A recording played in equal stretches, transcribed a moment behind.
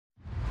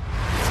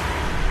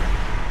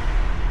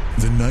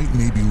The night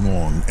may be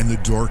long and the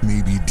dark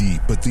may be deep,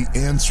 but the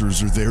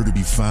answers are there to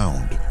be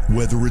found.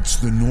 Whether it's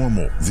the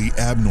normal, the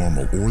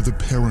abnormal, or the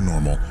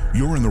paranormal,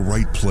 you're in the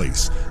right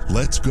place.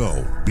 Let's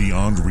go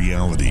beyond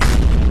reality.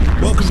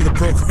 Welcome to the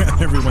program,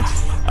 everyone.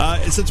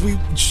 Since we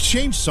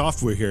changed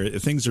software here,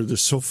 things are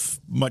just so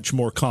much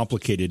more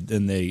complicated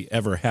than they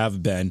ever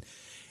have been.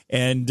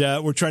 And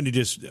we're trying to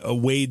just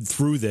wade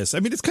through this.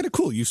 I mean, it's kind of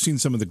cool. You've seen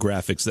some of the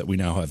graphics that we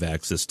now have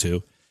access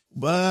to.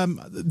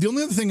 The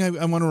only other thing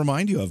I want to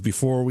remind you of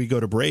before we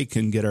go to break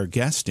and get our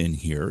guest in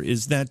here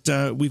is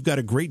that we've got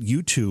a great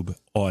YouTube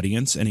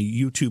audience and a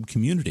YouTube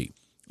community.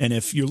 And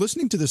if you're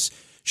listening to this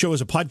show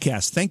as a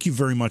podcast, thank you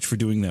very much for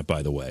doing that,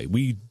 by the way.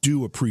 We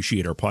do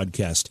appreciate our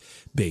podcast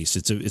base.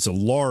 It's a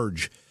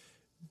large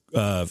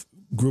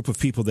group of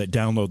people that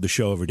download the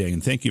show every day,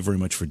 and thank you very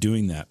much for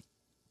doing that.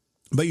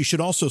 But you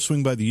should also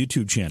swing by the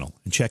YouTube channel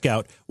and check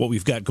out what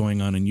we've got going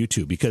on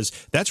YouTube, because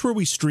that's where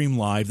we stream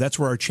live. That's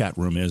where our chat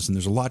room is, and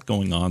there's a lot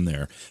going on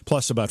there,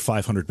 plus about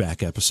 500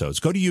 back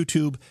episodes. Go to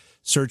YouTube,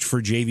 search for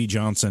JV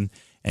Johnson,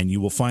 and you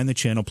will find the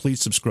channel.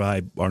 Please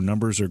subscribe. Our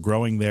numbers are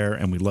growing there,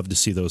 and we'd love to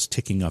see those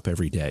ticking up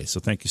every day.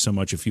 So thank you so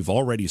much if you've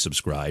already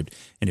subscribed,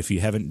 and if you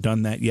haven't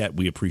done that yet,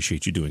 we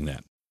appreciate you doing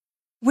that.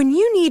 When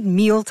you need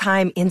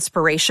mealtime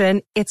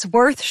inspiration, it's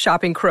worth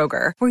shopping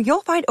Kroger, where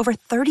you'll find over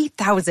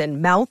 30,000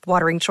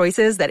 mouth-watering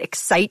choices that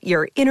excite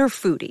your inner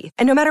foodie.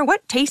 And no matter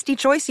what tasty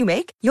choice you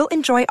make, you'll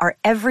enjoy our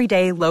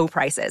everyday low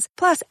prices,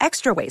 plus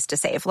extra ways to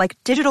save, like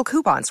digital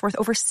coupons worth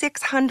over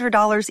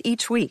 $600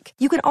 each week.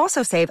 You can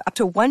also save up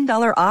to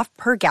 $1 off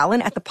per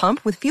gallon at the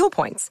pump with fuel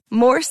points.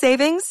 More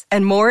savings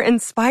and more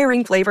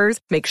inspiring flavors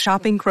make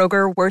shopping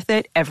Kroger worth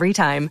it every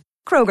time.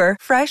 Kroger,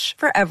 fresh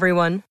for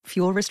everyone.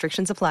 Fuel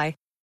restrictions apply.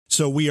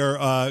 So we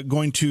are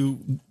going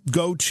to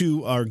go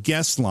to our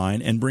guest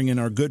line and bring in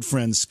our good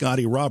friend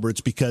Scotty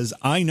Roberts, because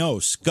I know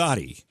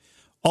Scotty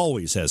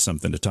always has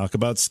something to talk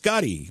about.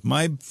 Scotty,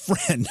 my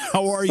friend,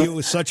 how are you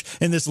with such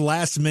in this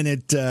last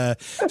minute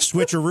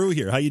switcheroo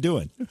here? How you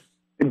doing?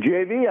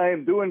 JV, I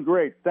am doing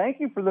great. Thank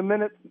you for the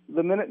minute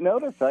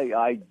notice.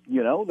 I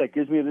that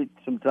gives me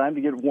some time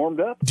to get warmed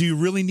up. Do you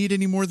really need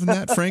any more than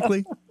that,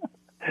 frankly?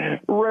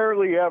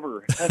 Rarely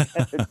ever,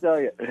 I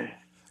tell you.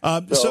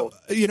 So,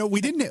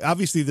 we didn't,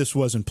 obviously this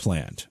wasn't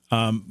planned,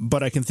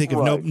 but I can think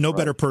of no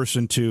better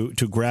person to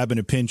grab in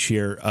a pinch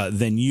here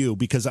than you,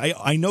 because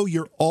I know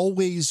you're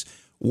always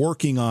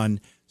working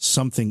on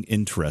something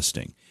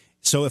interesting.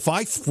 So if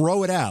I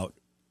throw it out,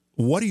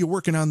 what are you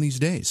working on these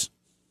days?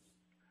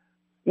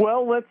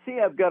 Well, let's see.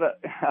 I've got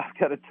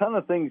a ton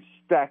of things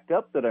stacked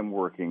up that I'm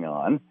working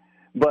on,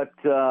 but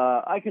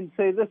I can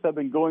say this. I've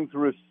been going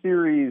through a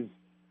series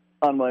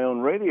on my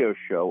own radio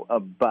show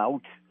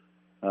about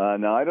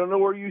now, I don't know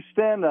where you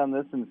stand on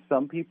this, and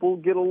some people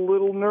get a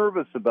little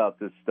nervous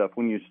about this stuff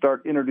when you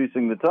start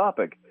introducing the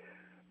topic,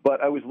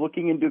 but I was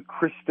looking into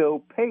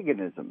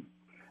Christo-paganism,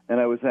 and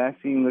I was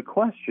asking the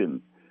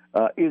question,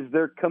 is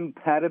there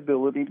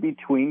compatibility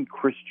between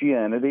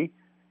Christianity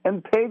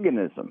and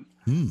paganism?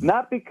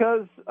 Not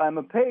because I'm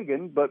a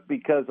pagan, but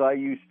because I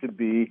used to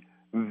be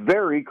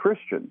very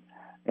Christian.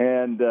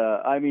 And,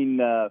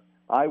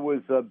 I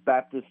was a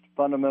Baptist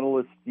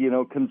fundamentalist,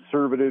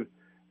 conservative,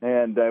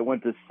 and I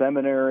went to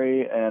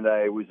seminary, and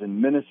I was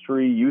in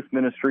youth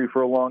ministry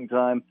for a long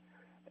time.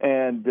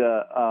 And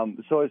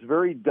so I was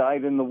very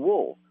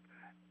dyed-in-the-wool.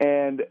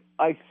 And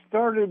I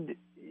started,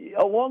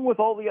 along with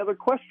all the other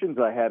questions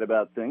I had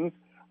about things,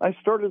 I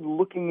started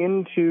looking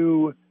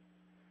into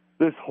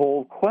this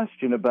whole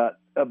question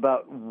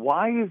about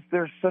why is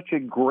there such a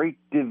great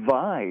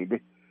divide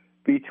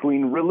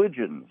between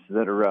religions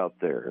that are out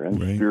there and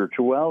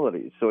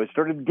spiritualities. So I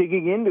started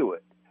digging into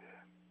it.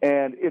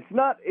 And it's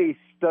not a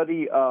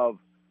study of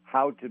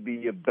how to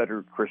be a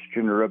better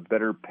Christian or a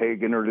better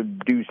pagan or to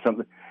do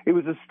something. It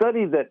was a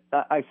study that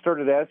I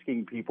started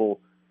asking people,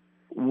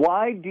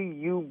 why do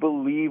you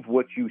believe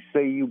what you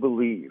say you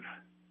believe?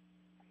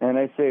 And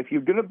I say, if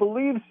you're going to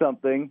believe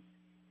something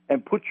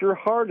and put your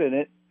heart in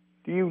it,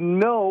 do you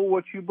know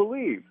what you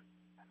believe?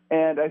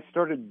 And I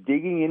started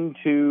digging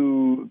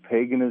into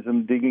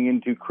paganism, digging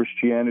into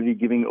Christianity,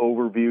 giving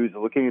overviews,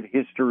 looking at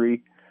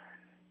history,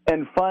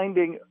 and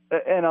finding,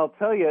 and I'll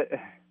tell you,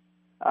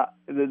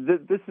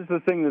 this is the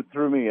thing that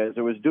threw me. As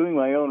I was doing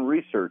my own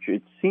research,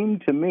 it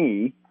seemed to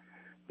me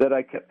that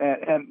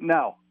and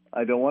now,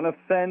 I don't want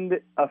to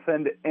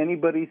offend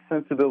anybody's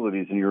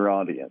sensibilities in your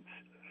audience.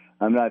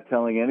 I'm not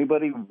telling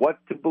anybody what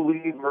to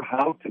believe or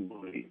how to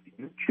believe.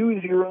 You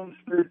choose your own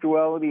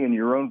spirituality and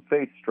your own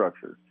faith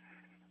structure.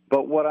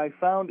 But what I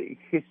found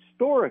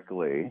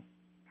historically,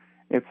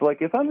 it's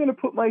like if I'm going to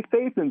put my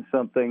faith in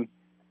something,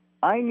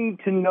 I need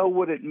to know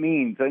what it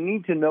means. I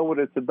need to know what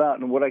it's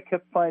about. And what I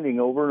kept finding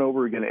over and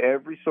over again,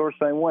 every source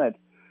I went,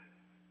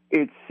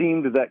 it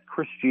seemed that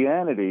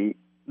Christianity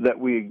that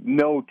we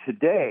know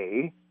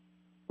today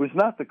was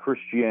not the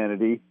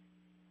Christianity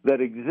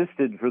that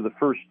existed for the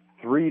first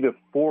 300 to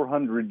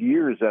 400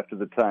 years after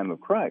the time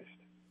of Christ.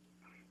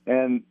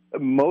 And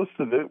most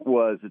of it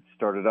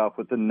started off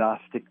with the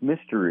Gnostic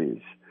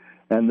mysteries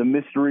and the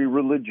mystery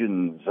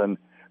religions and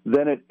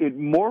Then it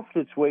morphed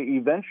its way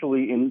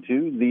eventually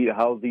into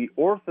how the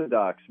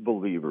Orthodox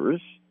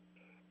believers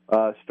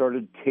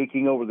started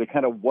taking over. They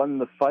kind of won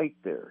the fight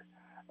there.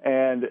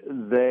 And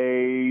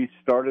they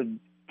started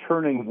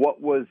turning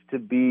what was to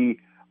be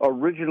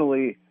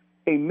originally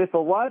a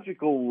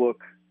mythological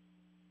look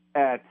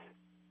at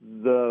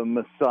the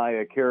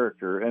Messiah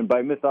character. And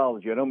by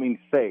mythology, I don't mean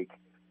fake.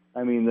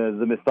 I mean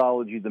the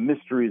mythology, the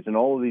mysteries, and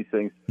all of these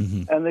things.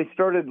 Mm-hmm. And they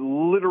started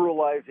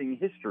literalizing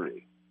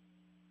history.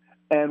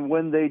 And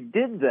when they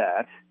did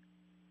that,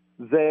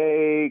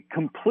 they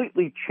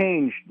completely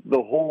changed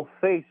the whole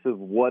face of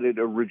what it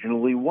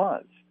originally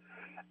was.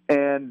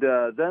 And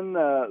then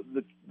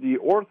the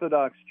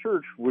Orthodox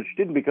Church, which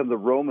didn't become the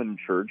Roman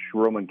Church,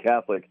 Roman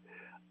Catholic,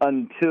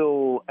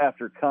 until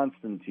after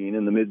Constantine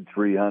in the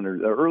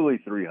mid-300s, early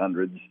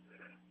 300s,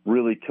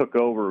 really took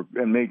over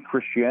and made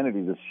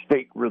Christianity the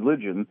state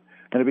religion,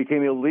 and it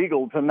became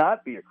illegal to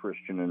not be a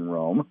Christian in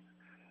Rome.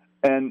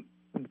 And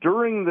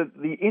during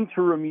the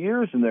interim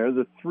years in there,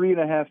 the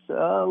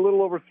a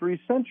little over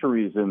 3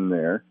 centuries in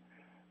there,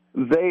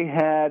 they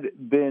had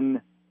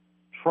been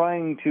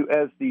trying to,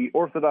 as the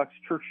Orthodox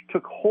Church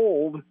took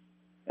hold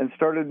and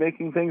started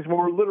making things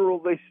more literal,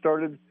 they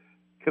started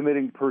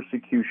committing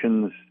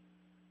persecutions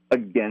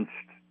against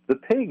the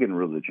pagan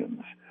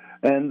religions.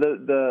 And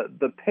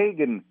the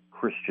pagan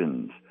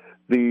Christians,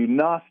 the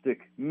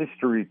Gnostic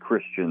mystery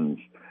Christians,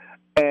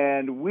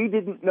 and we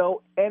didn't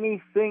know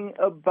anything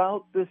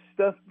about this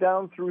stuff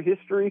down through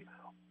history,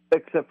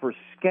 except for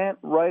scant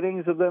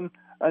writings of them,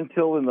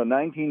 until in the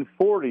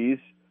 1940s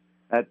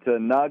at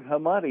Nag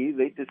Hammadi,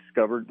 they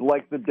discovered,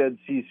 like the Dead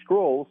Sea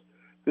Scrolls,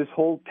 this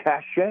whole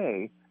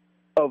cache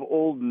of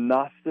old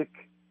Gnostic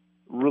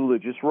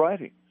religious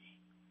writings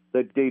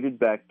that dated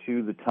back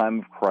to the time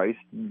of Christ,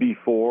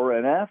 before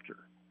and after.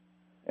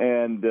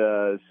 And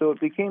so it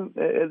became,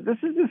 this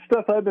is the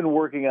stuff I've been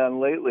working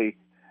on lately.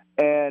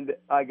 And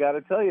I got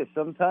to tell you,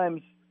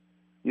 sometimes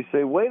you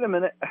say, wait a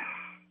minute,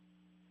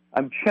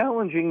 I'm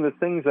challenging the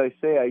things I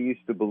say I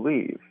used to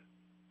believe.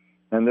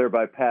 And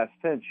thereby past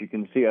tense, you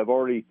can see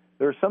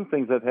there are some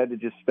things I've had to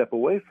just step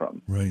away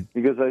from. Right.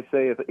 Because I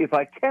say, if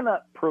I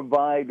cannot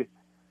provide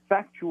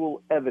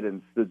factual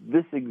evidence that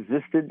this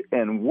existed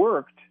and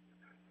worked,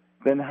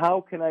 then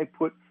how can I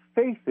put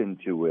faith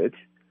into it?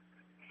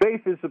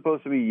 Faith is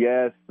supposed to be,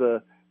 yes,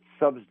 the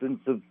substance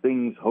of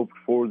things hoped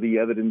for, the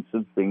evidence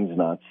of things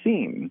not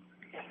seen.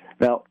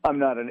 Now, I'm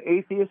not an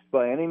atheist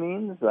by any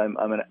means. I'm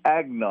an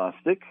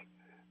agnostic,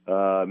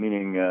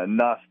 meaning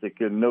Gnostic,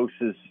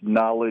 gnosis,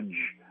 knowledge,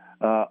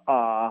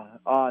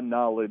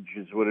 knowledge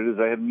is what it is.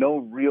 I have no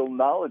real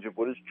knowledge of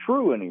what is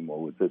true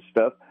anymore with this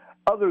stuff,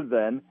 other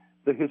than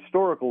the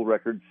historical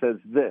record says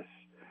this.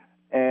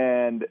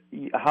 And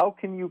how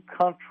can you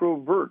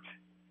controvert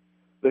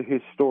the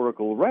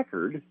historical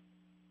record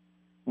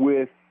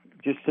with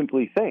just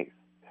simply faith?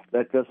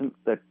 That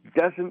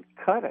doesn't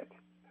cut it.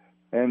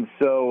 And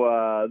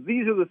so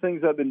these are the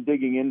things I've been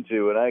digging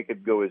into, and I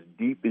could go as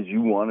deep as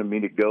you wanted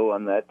me to go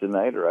on that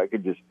tonight, or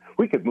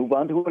we could move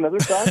on to another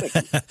topic.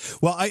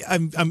 Well,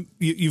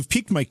 you've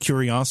piqued my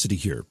curiosity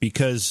here,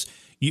 because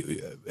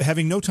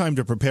having no time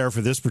to prepare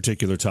for this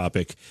particular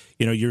topic,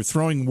 you're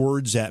throwing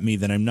words at me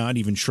that I'm not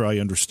even sure I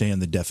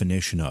understand the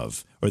definition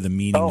of or the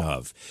meaning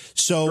of.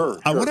 So sure.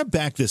 I want to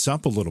back this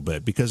up a little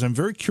bit, because I'm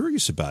very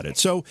curious about it.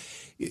 So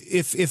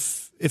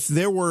if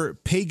there were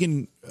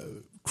pagan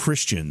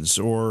Christians,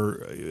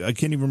 or I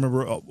can't even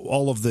remember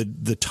all of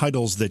the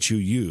titles that you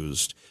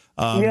used,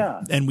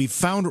 and we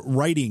found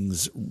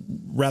writings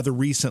rather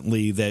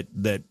recently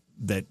that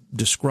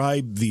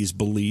describe these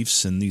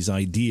beliefs and these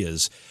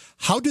ideas.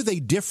 How do they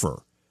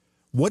differ?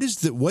 What is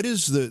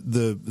the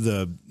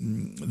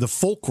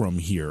fulcrum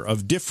here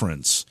of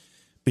difference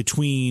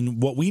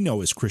between what we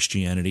know as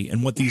Christianity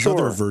and what these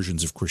other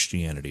versions of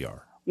Christianity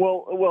are?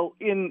 Well,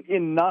 in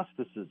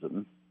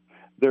Gnosticism,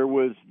 there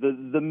was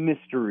the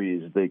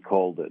mysteries, they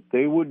called it.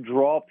 They would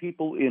draw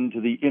people into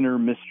the inner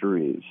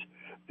mysteries,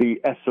 the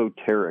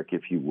esoteric,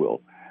 if you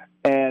will.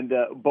 And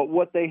but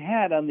what they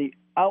had on the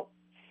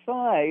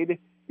outside,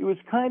 it was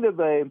kind of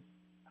a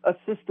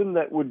system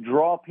that would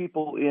draw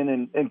people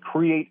in and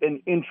create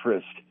an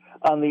interest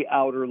on the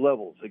outer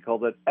levels. They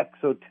called it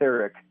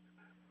exoteric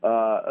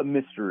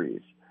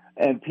mysteries.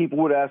 And people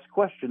would ask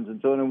questions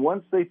and so on. And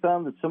once they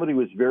found that somebody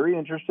was very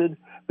interested,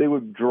 they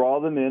would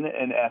draw them in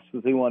and ask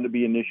if they wanted to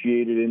be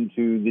initiated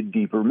into the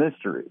deeper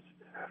mysteries.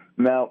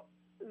 Now,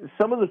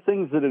 some of the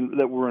things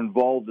that were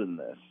involved in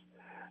this,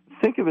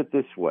 think of it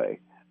this way.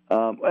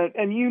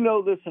 And you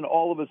know this, and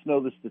all of us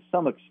know this to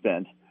some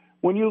extent.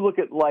 When you look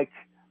at, like,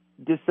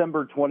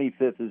 December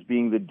 25th as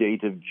being the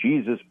date of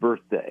Jesus'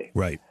 birthday.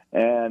 Right.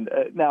 And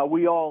now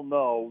we all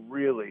know,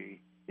 really,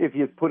 if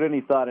you put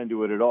any thought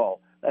into it at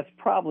all, that's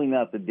probably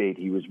not the date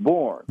he was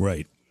born.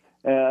 Right.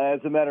 As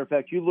a matter of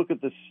fact, you look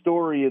at the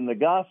story in the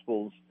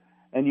Gospels,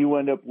 and you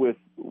end up with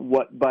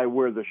where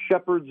the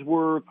shepherds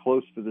were,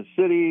 close to the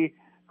city,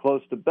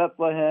 close to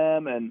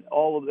Bethlehem, and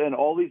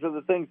all these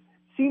other things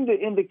seem to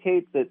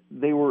indicate that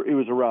it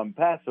was around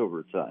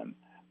Passover time,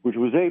 which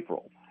was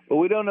April. But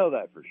we don't know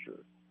that for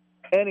sure.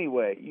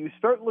 Anyway, you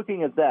start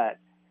looking at that,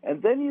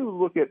 and then you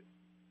look at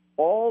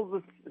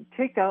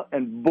take out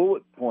and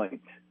bullet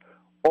point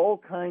all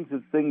kinds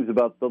of things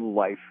about the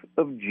life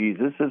of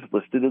Jesus as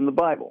listed in the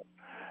Bible.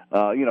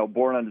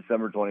 Born on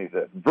December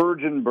 25th,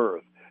 virgin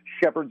birth,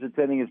 shepherds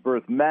attending his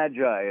birth,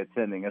 magi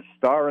attending, a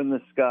star in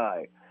the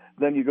sky.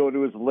 Then you go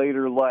to his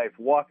later life,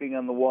 walking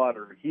on the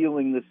water,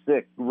 healing the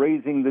sick,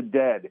 raising the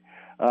dead.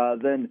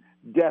 Then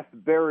death,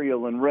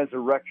 burial, and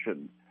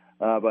resurrection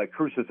by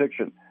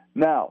crucifixion.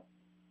 Now,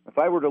 if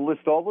I were to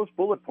list all those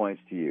bullet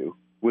points to you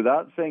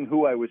without saying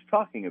who I was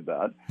talking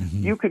about,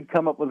 you could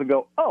come up with and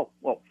go, oh,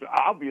 well,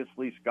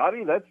 obviously,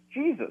 Scotty, that's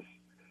Jesus.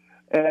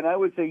 And I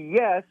would say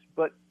yes,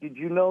 but did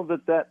you know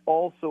that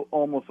also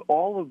almost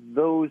all of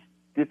those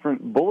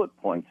different bullet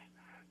points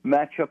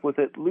match up with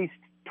at least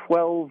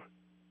 12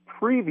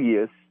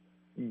 previous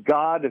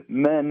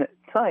God-men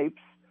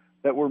types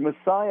that were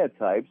Messiah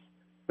types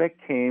that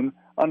came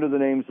under the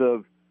names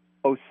of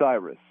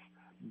Osiris,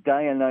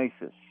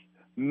 Dionysus,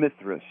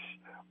 Mithras,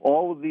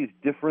 all of these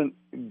different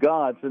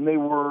gods, and they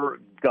were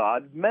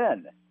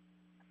God-men.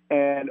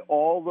 And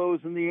all those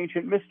in the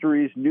ancient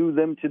mysteries knew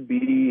them to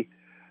be,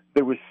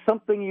 there was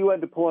something you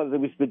had to pull out. There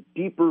was the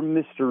deeper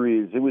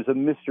mysteries. It was a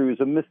mystery, it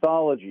was a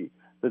mythology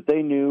that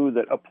they knew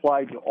that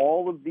applied to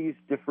all of these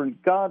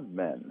different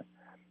God-men.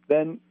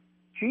 Then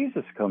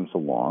Jesus comes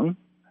along,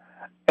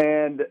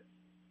 and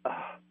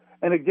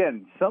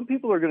again, some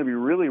people are going to be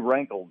really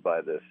rankled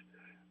by this,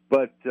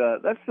 but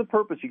that's the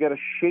purpose. You got to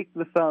shake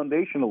the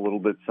foundation a little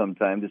bit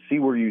sometime to see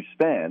where you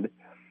stand.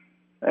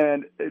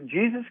 And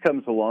Jesus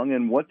comes along,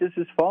 and what does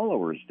his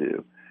followers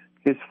do?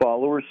 His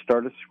followers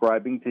start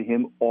ascribing to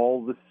him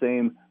all the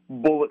same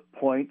bullet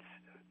points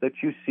that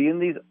you see in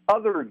these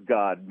other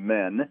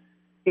God-men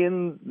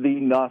in the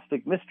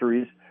Gnostic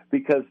mysteries,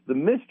 because the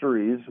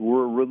mysteries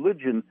were a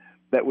religion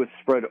that was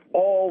spread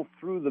all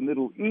through the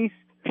Middle East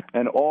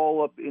and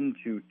all up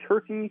into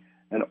Turkey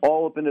and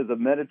all up into the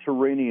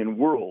Mediterranean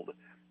world.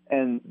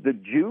 And the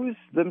Jews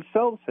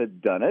themselves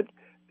had done it.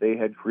 They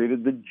had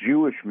created the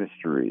Jewish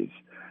mysteries.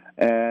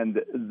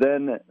 And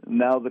then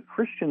now the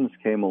Christians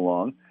came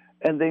along,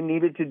 and they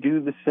needed to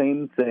do the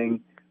same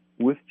thing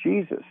with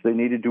Jesus. They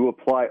needed to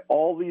apply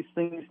all these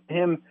things to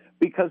him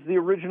because the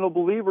original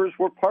believers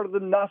were part of the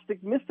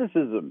Gnostic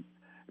mysticism.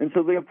 And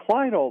so they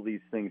applied all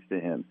these things to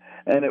him.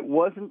 And it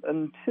wasn't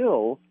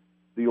until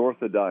the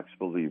Orthodox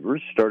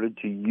believers started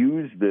to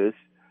use this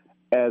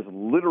as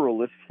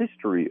literalist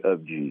history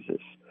of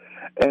Jesus.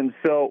 And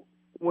so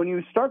when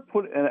you start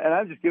putting, and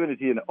I'm just giving it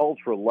to you in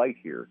ultra light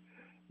here,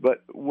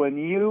 but when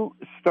you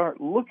start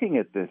looking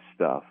at this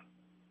stuff,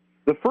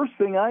 the first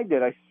thing I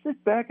did, I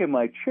sit back in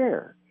my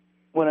chair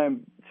when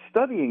I'm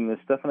studying this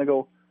stuff, and I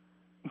go,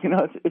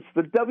 it's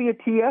the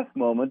WTF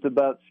moment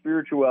about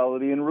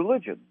spirituality and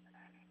religion.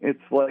 It's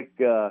like,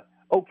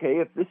 okay,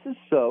 if this is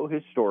so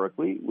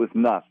historically with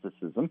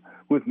Gnosticism,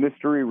 with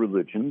mystery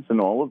religions and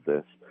all of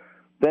this,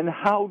 then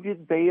how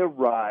did they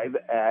arrive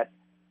at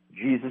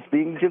Jesus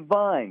being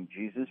divine,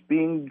 Jesus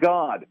being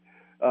God,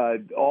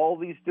 all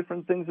these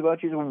different things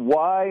about Jesus?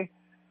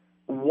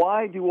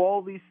 Why do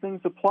all these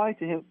things apply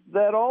to him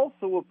that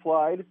also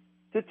applied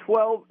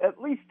to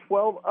at least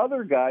 12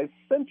 other guys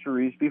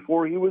centuries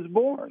before he was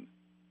born?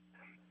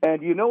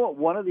 And you know what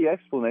one of the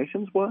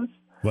explanations was?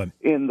 What?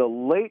 In the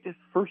late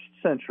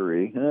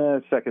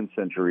second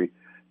century,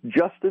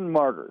 Justin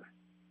Martyr,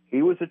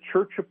 he was a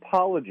church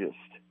apologist,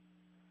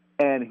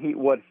 and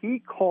what he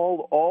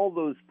called all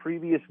those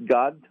previous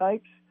God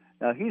types,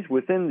 now he's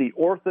within the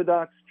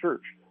Orthodox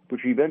Church,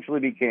 which eventually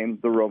became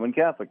the Roman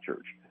Catholic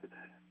Church.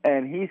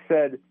 And he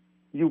said,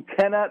 you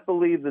cannot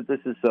believe that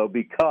this is so,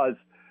 because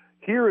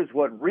here is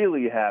what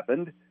really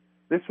happened.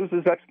 This was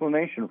his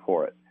explanation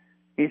for it.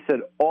 He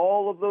said,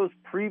 all of those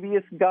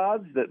previous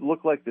gods that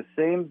look like the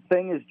same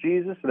thing as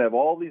Jesus and have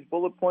all these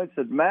bullet points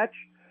that match,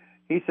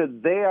 he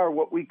said, they are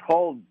what we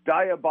call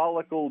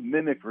diabolical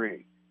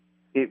mimicry.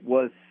 It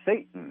was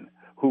Satan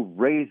who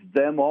raised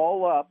them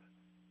all up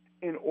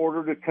in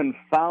order to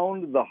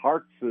confound the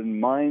hearts and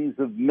minds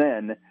of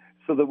men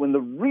so that when the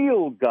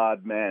real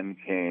God-man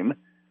came,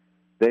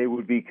 they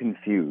would be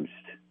confused.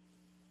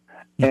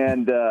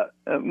 And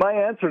my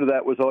answer to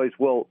that was always,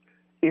 well,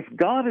 if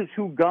God is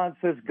who God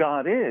says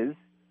God is,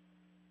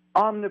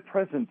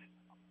 omnipresent,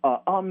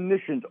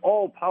 omniscient,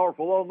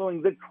 all-powerful,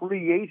 all-knowing, the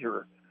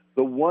creator,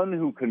 the one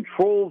who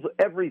controls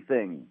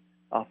everything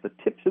off the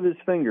tips of his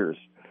fingers,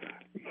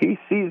 he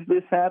sees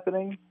this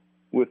happening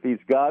with these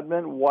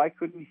God-men. Why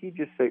couldn't he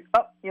just say,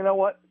 you know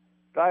what?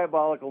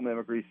 Diabolical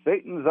mimicry.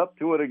 Satan's up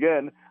to it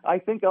again. I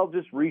think I'll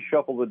just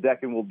reshuffle the deck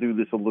and we'll do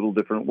this a little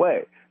different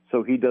way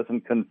so he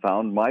doesn't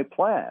confound my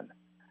plan.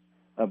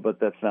 But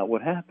that's not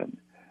what happened.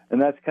 And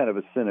that's kind of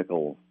a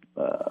cynical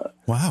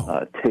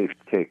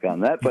take on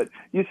that. But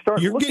you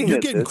start you're looking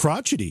getting this.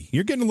 Crotchety.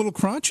 You're getting a little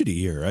crotchety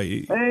here.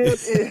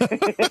 That's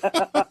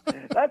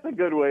a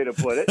good way to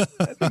put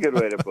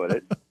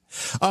it.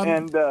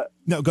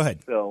 No, go ahead.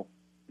 So,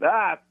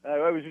 I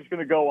was just going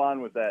to go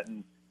on with that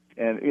and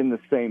in the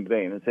same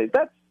vein and say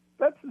that's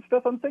that's the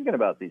stuff I'm thinking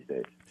about these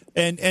days.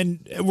 And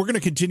we're going to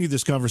continue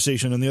this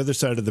conversation on the other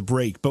side of the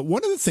break. But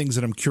one of the things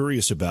that I'm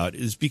curious about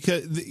is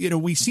because,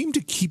 we seem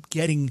to keep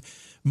getting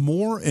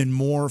more and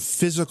more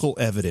physical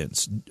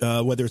evidence,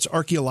 whether it's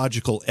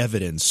archaeological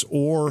evidence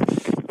or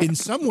in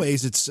some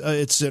ways it's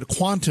a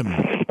quantum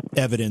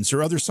evidence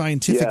or other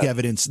scientific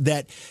evidence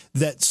that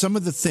some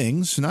of the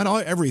things, not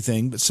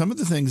everything, but some of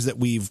the things that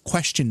we've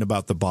questioned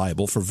about the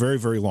Bible for a very,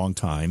 very long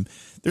time,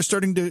 we're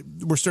starting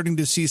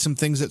to see some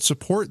things that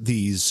support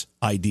these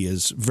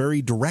ideas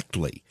very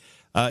directly.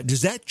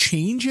 Does that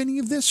change any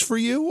of this for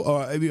you?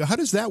 How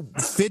does that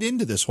fit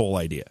into this whole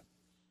idea?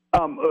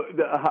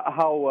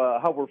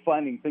 How we're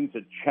finding things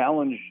that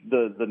challenge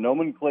the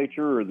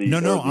nomenclature or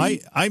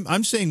the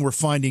I'm saying we're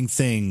finding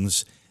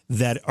things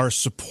that are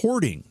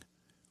supporting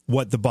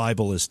what the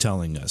Bible is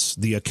telling us,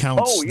 the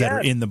accounts that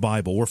are in the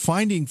Bible. We're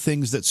finding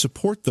things that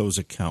support those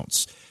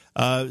accounts.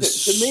 To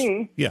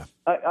me,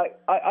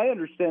 I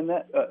understand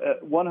that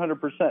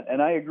 100%, and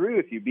I agree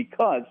with you,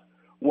 because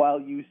while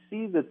you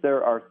see that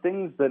there are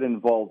things that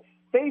involve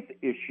faith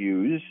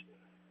issues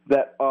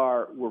that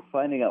we're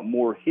finding out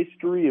more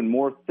history and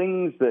more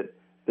things that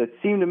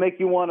seem to make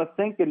you want to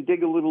think and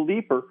dig a little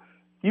deeper,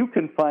 you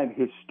can find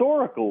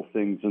historical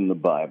things in the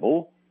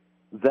Bible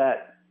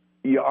that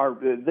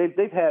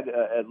they've had,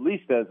 at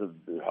least as of,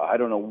 I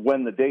don't know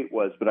when the date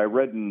was, but I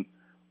read in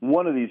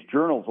one of these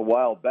journals a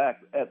while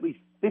back, at least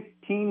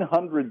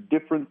 1,500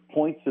 different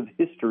points of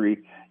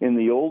history in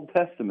the Old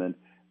Testament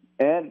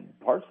and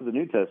parts of the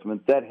New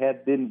Testament that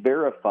had been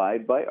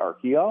verified by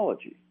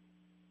archaeology.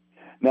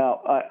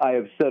 Now, I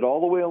have said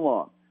all the way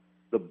along,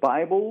 the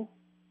Bible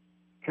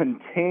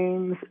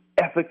contains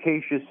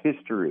efficacious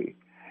history.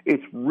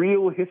 It's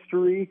real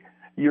history.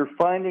 You're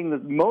finding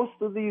that most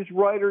of these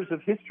writers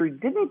of history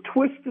didn't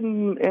twist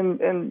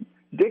and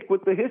dick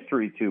with the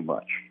history too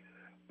much.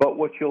 But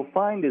what you'll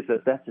find is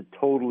that that's a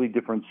totally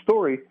different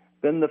story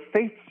than the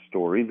faith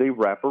story they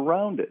wrap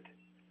around it.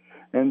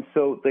 And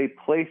so they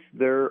place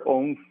their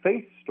own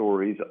faith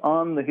stories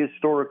on the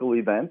historical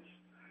events.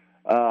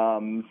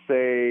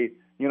 Say,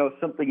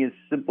 something as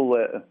simple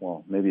as,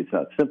 well, maybe it's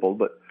not simple,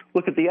 but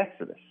look at the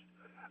Exodus.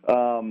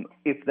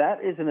 If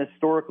that is an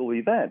historical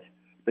event,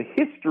 the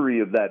history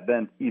of that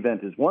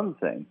event is one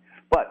thing,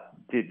 but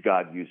did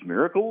God use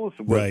miracles?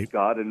 Was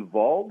God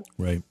involved?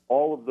 Right.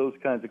 All of those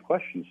kinds of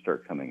questions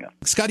start coming up.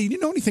 Scotty, do you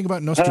know anything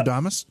about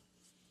Nostradamus?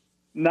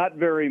 Not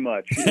very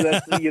much.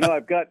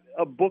 I've got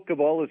a book of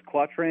all his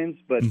quatrains,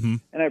 and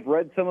I've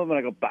read some of them,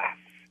 and I go, bah,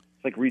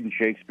 it's like reading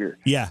Shakespeare.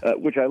 Yeah.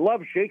 Which I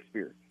love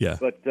Shakespeare. Yeah.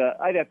 But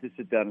I'd have to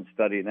sit down and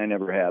study it, and I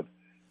never have.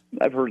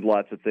 I've heard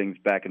lots of things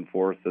back and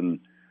forth, and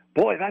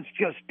boy, that's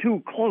just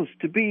too close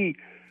to be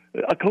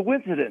a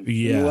coincidence.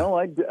 Yeah. Well,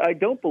 I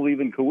don't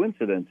believe in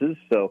coincidences,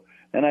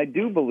 and I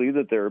do believe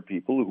that there are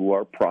people who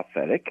are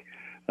prophetic.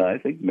 I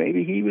think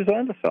maybe he was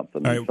onto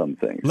something in some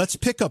things. Let's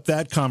pick up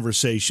that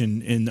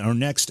conversation in our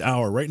next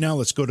hour. Right now,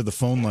 let's go to the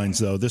phone lines,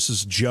 though. This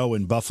is Joe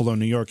in Buffalo,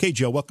 New York. Hey,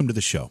 Joe, welcome to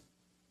the show.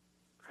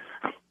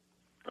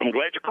 I'm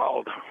glad you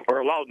called, or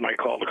allowed my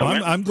call to come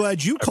in. I'm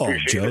glad you called,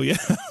 Joe. It.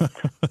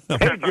 Yeah.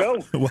 Hey,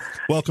 Joe.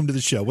 Welcome to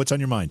the show. What's on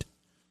your mind?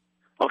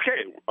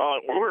 Okay,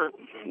 we're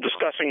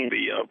discussing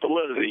the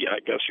validity, I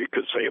guess you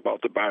could say,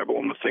 about the Bible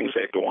and the things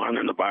that go on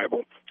in the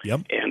Bible.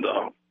 Yep. And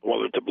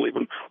whether to believe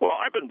in. Well,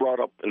 I've been brought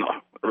up in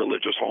a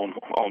religious home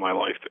all my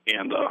life,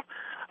 and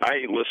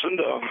I listened.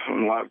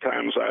 And a lot of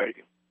times I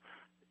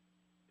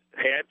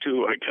had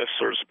to, I guess,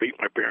 so to speak.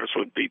 My parents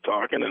would be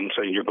talking and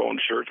saying, "You're going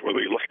to church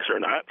whether you like it or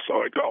not."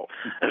 So I'd go.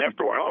 And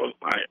after a while,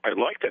 I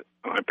liked it.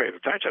 I paid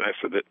attention. I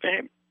said,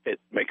 "Damn, it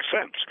makes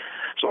sense."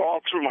 So all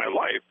through my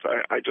life,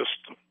 I just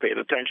paid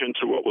attention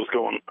to what was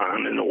going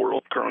on in the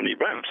world, current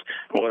events.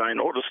 And when I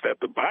noticed that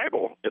the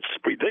Bible, its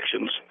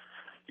predictions,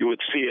 you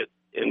would see it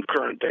in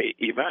current-day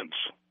events.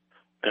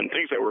 And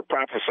things that were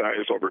prophesied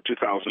over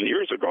 2,000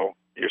 years ago,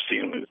 you're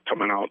seeing it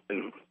coming out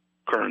in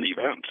current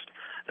events.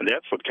 And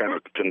that's what kind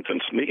of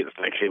convinced me to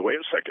think, hey,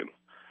 wait a second,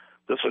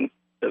 this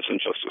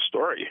isn't just a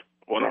story.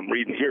 What I'm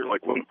reading here,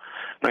 like when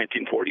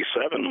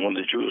 1947, when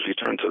the Jews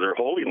returned to their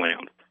Holy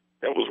Land,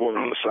 that was one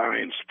of the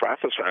signs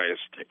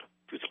prophesied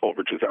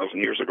over 2,000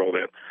 years ago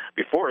that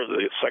before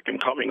the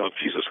second coming of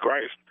Jesus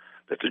Christ,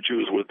 that the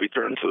Jews would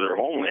return to their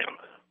homeland,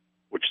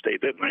 which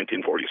they did in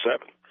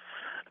 1947.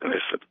 And I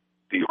said,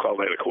 do you call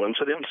that a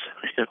coincidence?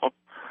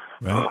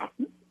 Right.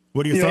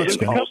 What are your thoughts,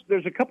 Scott?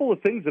 There's a couple of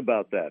things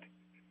about that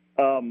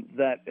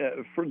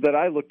that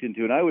I looked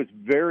into, and I was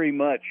very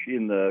much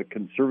in the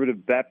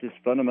conservative Baptist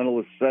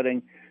fundamentalist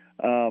setting.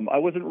 I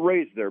wasn't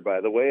raised there,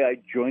 by the way. I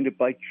joined it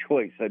by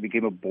choice. I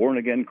became a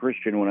born-again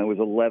Christian when I was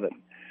 11.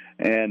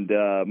 And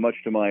much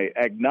to my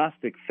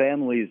agnostic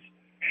family's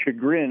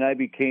chagrin, I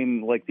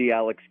became like the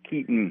Alex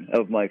Keaton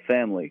of my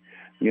family.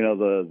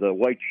 The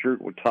white shirt,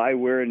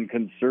 tie-wearing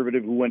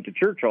conservative who went to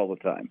church all the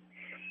time.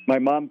 My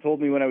mom told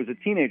me when I was a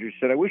teenager, she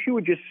said, I wish you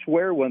would just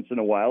swear once in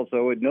a while so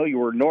I would know you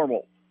were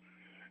normal.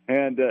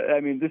 And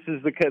this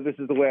is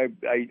the way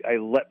I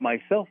let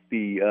myself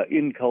be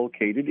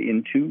inculcated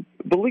into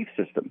belief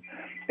system.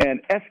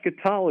 And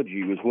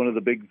eschatology was one of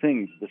the big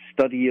things, the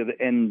study of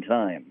end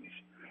times.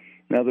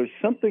 Now, there's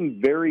something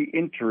very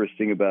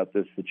interesting about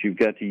this that you've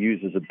got to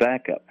use as a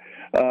backup.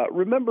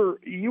 Remember,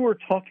 you were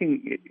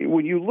talking,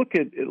 when you look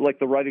at like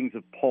the writings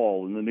of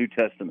Paul in the New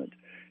Testament,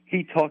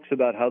 he talks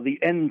about how the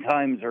end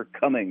times are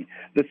coming.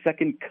 The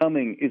second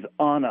coming is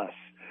on us.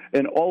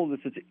 And all of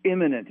this is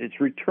imminent. It's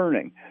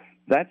returning.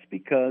 That's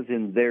because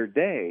in their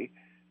day,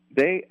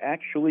 they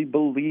actually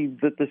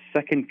believed that the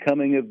second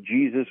coming of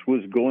Jesus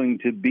was going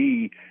to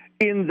be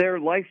in their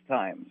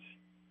lifetimes.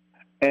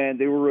 And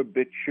they were a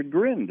bit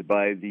chagrined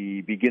by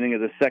the beginning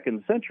of the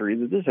second century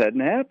that this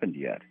hadn't happened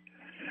yet.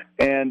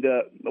 And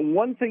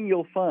one thing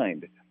you'll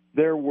find,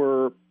 there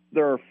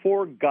are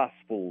 4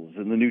 Gospels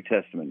in the New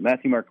Testament,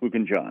 Matthew, Mark, Luke,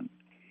 and John.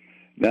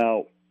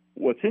 Now,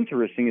 what's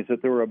interesting is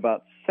that there were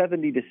about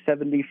 70 to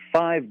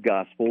 75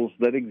 Gospels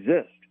that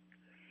exist.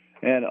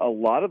 And a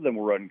lot of them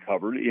were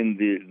uncovered in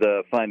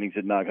the findings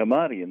at Nag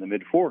Hammadi in the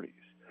mid-40s.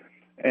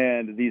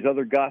 And these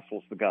other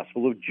Gospels, the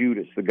Gospel of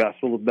Judas, the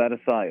Gospel of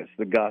Mattathias,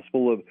 the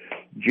Gospel of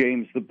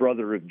James, the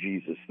brother of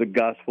Jesus, the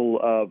Gospel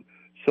of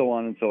so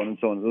on and so on and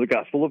so on. The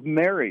Gospel of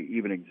Mary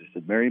even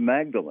existed, Mary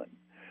Magdalene.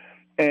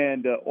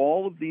 And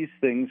all of these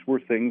things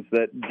were things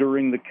that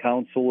during the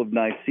Council of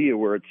Nicaea,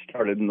 where it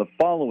started, in the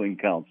following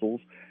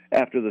councils,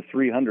 after the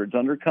 300s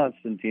under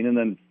Constantine, and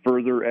then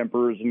further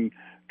emperors and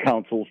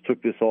councils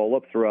took this all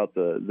up throughout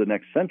the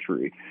next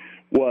century,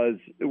 was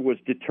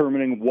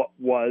determining what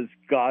was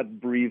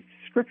God-breathed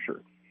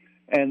Scripture.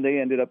 And they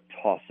ended up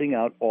tossing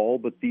out all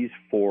but these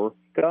 4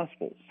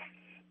 Gospels.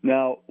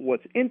 Now,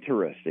 what's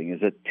interesting is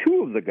that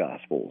 2 of the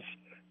Gospels,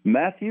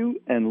 Matthew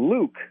and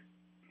Luke,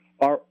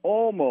 are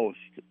almost,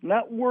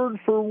 not word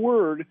for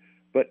word,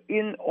 but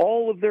in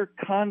all of their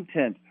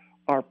content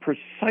are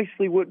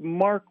precisely what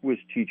Mark was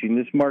teaching,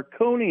 this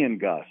Marconian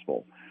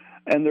Gospel.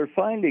 And they're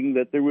finding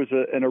that there was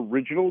an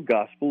original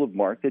Gospel of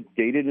Mark that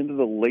dated into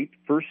the late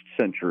 1st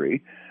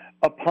century,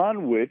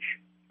 upon which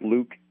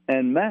Luke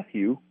and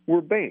Matthew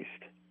were based.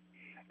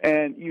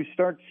 And you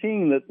start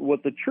seeing that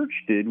what the church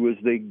did was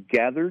they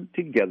gathered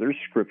together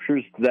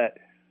scriptures that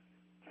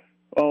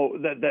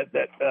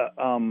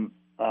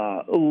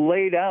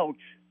laid out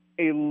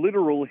a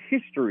literal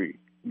history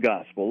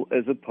gospel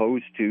as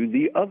opposed to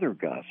the other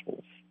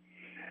Gospels.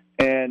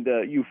 And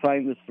you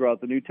find this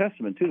throughout the New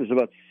Testament, too. There's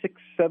about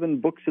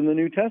 6-7 books in the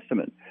New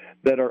Testament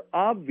that are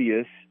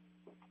obvious.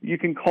 You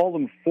can call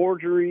them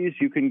forgeries.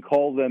 You can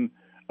call them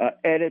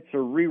edits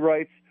or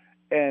rewrites.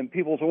 And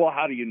people say, well,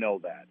 how do you know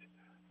that?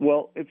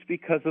 Well, it's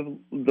because of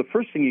the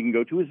first thing you can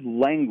go to is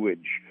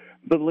language.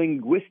 The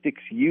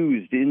linguistics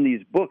used in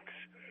these books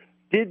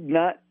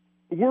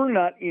were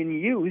not in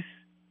use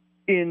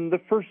in the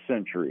 1st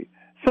century,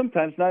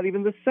 sometimes not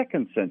even the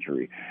 2nd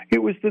century.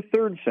 It was the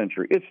 3rd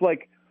century. It's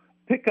like,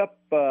 pick up,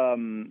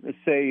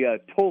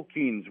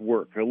 Tolkien's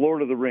work,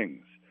 Lord of the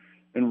Rings,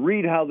 and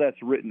read how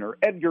that's written, or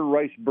Edgar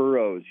Rice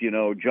Burroughs,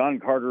 John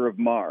Carter of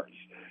Mars.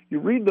 You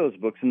read those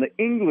books, and the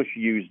English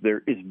used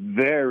there is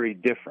very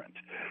different.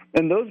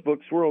 And those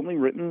books were only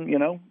written,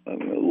 a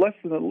little less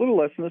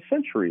than a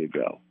century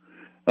ago.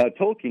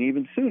 Tolkien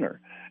even sooner.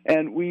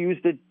 And we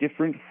used a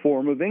different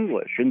form of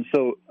English. And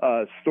so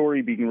a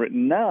story being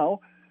written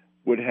now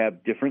would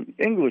have different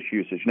English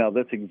usage. Now,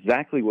 that's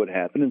exactly what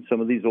happened in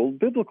some of these old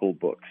biblical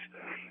books,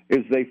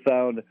 is they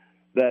found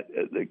that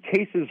the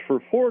cases for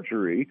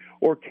forgery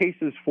or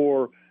cases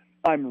for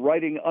I'm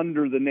writing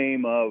under the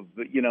name of,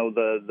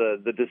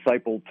 the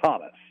disciple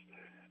Thomas,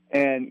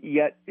 and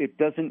yet it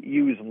doesn't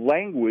use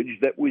language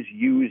that was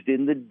used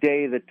in the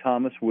day that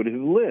Thomas would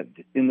have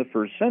lived in the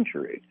 1st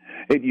century.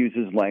 It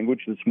uses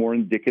language that's more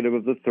indicative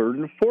of the 3rd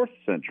and 4th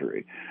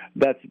century.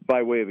 That's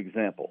by way of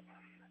example.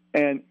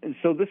 And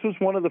so this was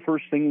one of the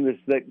first things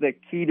that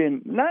keyed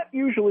in, not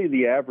usually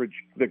the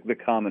average, the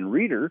common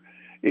reader.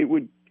 It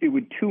would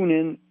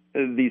tune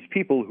in these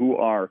people who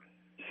are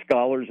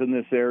scholars in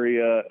this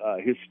area,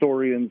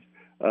 historians,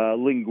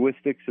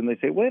 linguistics, and they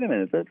say, wait a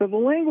minute, the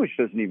language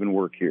doesn't even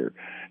work here.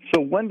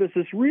 So when does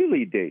this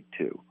really date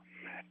to?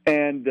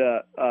 And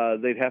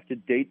they'd have to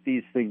date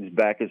these things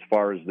back as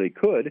far as they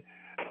could.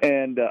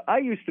 And I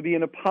used to be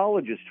an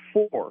apologist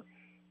for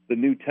the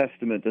New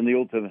Testament and the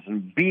Old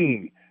Testament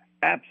being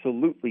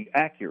absolutely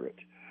accurate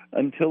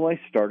until I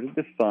started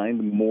to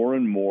find more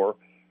and more,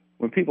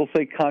 when people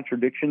say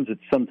contradictions, it's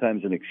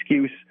sometimes an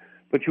excuse,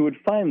 but you would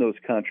find those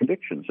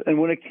contradictions. And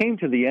when it came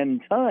to the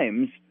end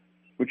times,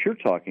 which you're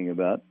talking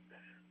about,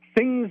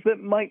 things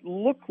that might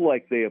look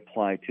like they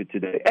apply to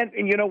today.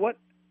 And you know what?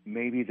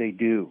 Maybe they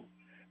do.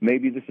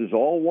 Maybe this is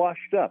all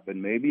washed up,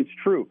 and maybe it's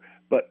true.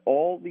 But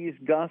all these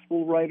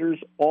gospel writers,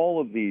 all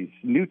of these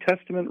New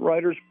Testament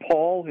writers,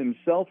 Paul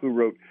himself, who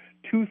wrote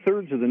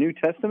 2/3 of the New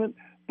Testament,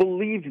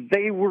 believed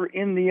they were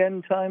in the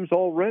end times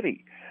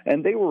already.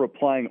 And they were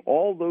applying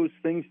all those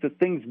things to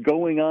things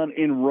going on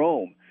in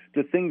Rome,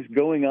 to things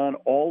going on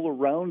all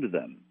around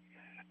them.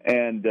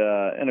 And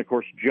of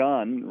course,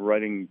 John,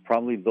 writing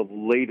probably the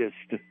latest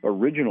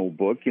original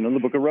book, the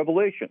book of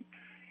Revelation,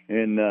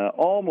 in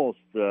almost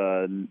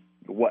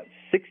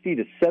 60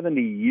 to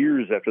 70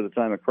 years after the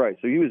time of Christ.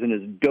 So he was in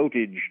his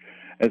dotage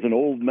as an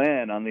old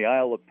man on the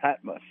Isle of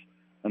Patmos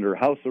under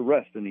house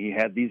arrest, and he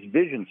had these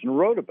visions and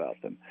wrote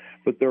about them.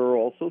 But there are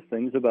also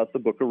things about the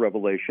book of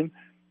Revelation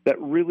that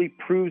really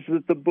proves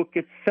that the book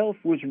itself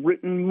was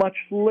written much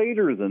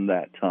later than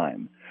that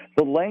time.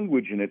 The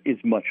language in it is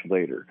much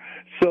later.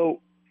 So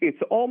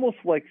it's almost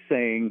like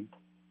saying,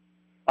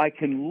 I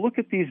can look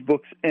at these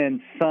books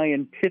and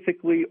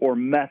scientifically or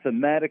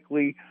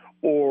mathematically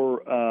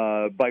or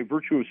by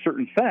virtue of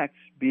certain facts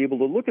be able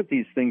to look at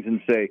these things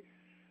and say,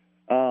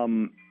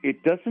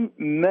 it doesn't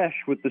mesh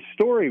with the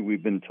story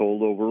we've been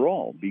told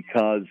overall,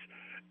 because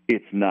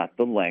it's not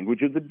the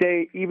language of the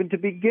day even to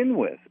begin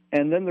with.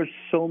 And then there's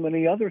so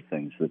many other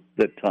things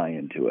that tie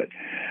into it.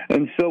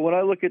 And so when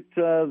I look at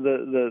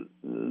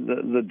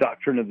the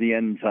doctrine of the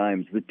end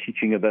times, the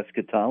teaching of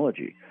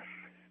eschatology,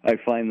 I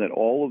find that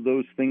all of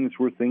those things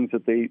were things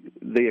that they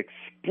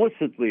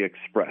explicitly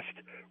expressed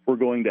were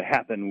going to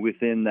happen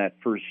within that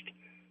first,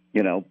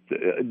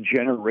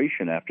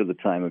 generation after the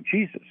time of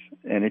Jesus,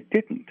 and it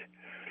didn't.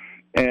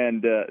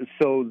 And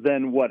so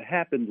then what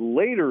happened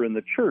later in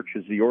the church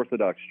is the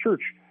Orthodox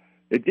Church.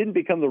 It didn't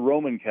become the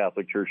Roman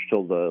Catholic Church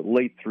till the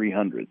late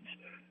 300s,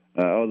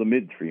 or the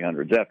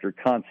mid-300s, after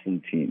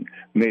Constantine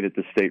made it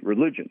the state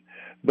religion.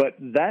 But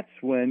that's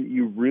when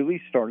you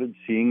really started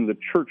seeing the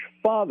church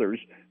fathers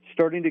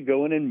starting to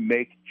go in and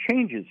make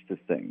changes to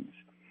things.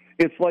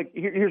 It's like,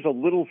 here's a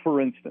little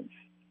for instance,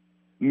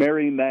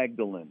 Mary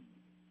Magdalene.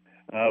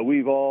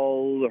 We've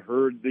all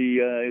heard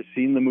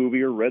seen the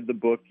movie or read the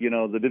book, the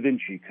Da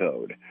Vinci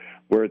Code,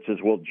 where it says,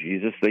 well,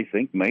 Jesus, they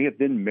think, may have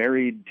been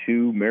married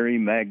to Mary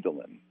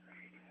Magdalene.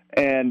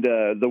 And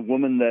the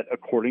woman that,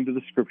 according to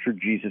the scripture,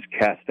 Jesus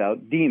cast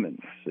out demons,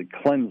 it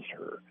cleansed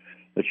her,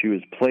 that she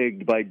was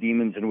plagued by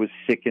demons and was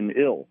sick and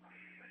ill.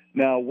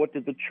 Now, what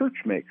did the church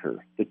make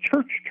her? The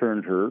church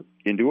turned her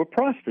into a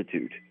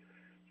prostitute.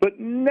 But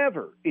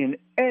never in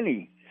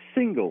any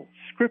single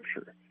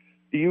scripture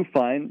do you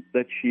find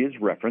that she is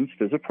referenced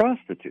as a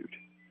prostitute.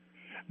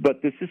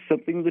 But this is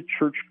something the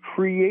church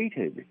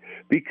created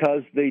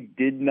because they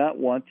did not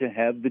want to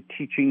have the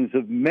teachings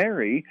of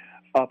Mary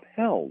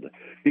upheld.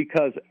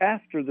 Because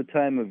after the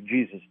time of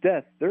Jesus'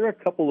 death, there are a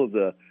couple of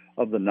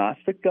the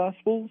Gnostic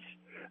Gospels,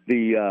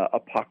 the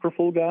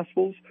apocryphal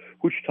Gospels,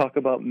 which talk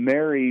about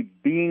Mary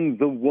being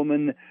the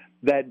woman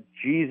that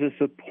Jesus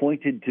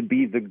appointed to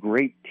be the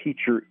great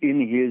teacher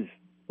in his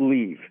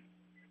leave.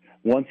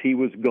 Once he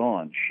was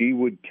gone, she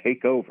would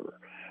take over.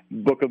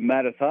 Book of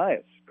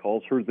Mattathias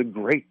calls her the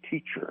great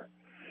teacher.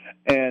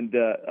 And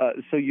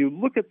so you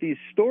look at these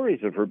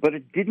stories of her, but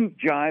it didn't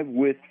jive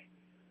with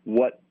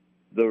what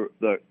the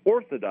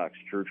Orthodox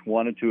Church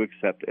wanted to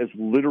accept as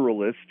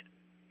literalist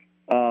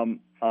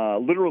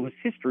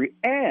history,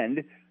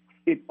 and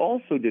it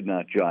also did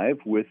not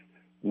jive with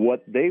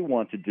what they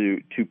wanted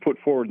to put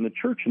forward in the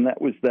church, and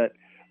that was that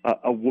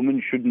a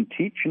woman shouldn't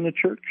teach in the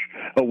church.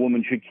 A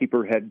woman should keep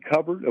her head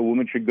covered. A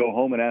woman should go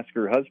home and ask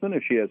her husband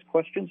if she has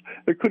questions.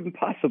 There couldn't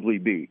possibly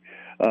be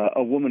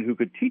a woman who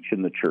could teach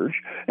in the church.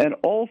 And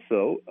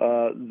also,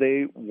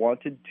 they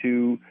wanted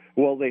to,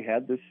 they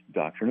had this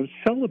doctrine of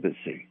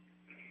celibacy.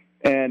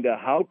 And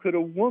how could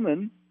a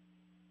woman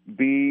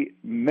be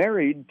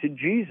married to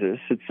Jesus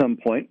at some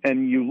point?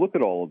 And you look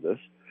at all of this,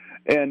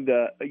 and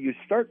you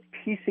start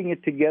piecing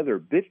it together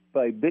bit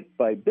by bit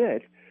by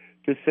bit,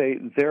 to say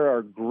there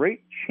are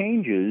great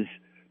changes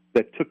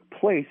that took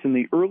place in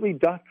the early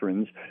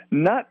doctrines,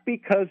 not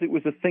because it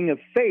was a thing of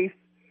faith,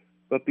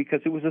 but because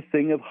it was a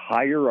thing of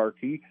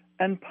hierarchy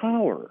and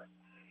power.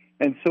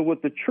 And so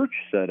what the church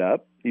set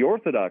up, the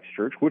Orthodox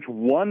Church, which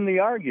won the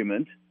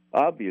argument,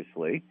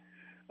 obviously,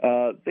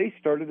 they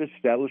started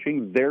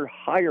establishing their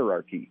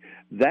hierarchy.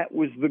 That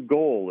was the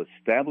goal,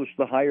 establish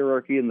the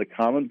hierarchy, and the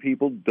common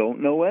people don't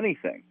know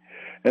anything.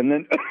 And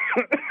then,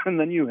 and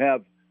then you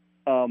have...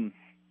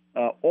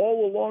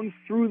 all along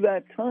through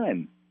that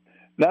time,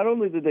 not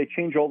only did they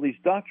change all these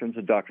doctrines,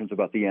 the doctrines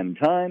about the end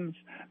times,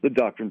 the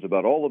doctrines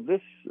about all of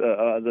this,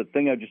 the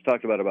thing I just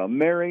talked about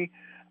Mary,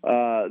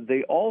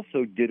 they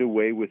also did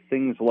away with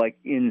things like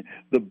in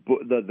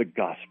the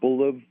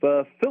Gospel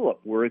of Philip,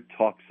 where it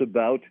talks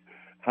about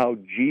how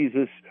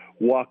Jesus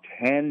walked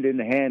hand in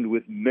hand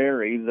with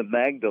Mary the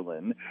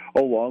Magdalene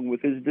along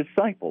with his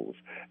disciples,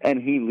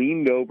 and he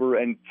leaned over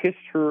and kissed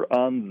her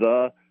on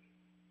the...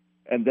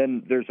 And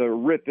then there's a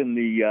rip in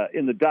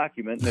the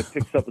document, and it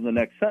picks up in the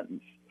next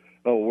sentence.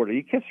 Oh, what did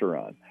he kiss her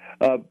on?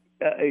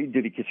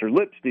 Did he kiss her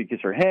lips? Did he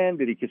kiss her hand?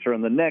 Did he kiss her on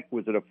the neck?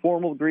 Was it a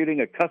formal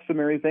greeting, a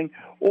customary thing?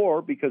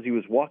 Or because he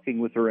was walking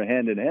with her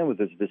hand in hand with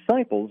his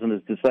disciples, and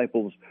his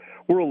disciples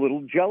were a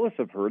little jealous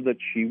of her that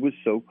she was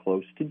so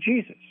close to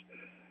Jesus.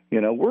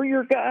 We're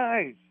your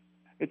guys.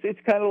 It's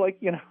kind of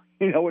like,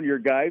 when your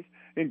guys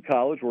in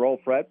college were all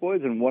frat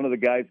boys, and one of the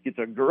guys gets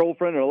a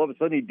girlfriend, and all of a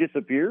sudden he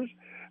disappears.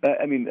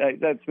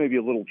 That's maybe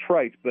a little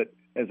trite, but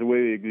as a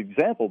way of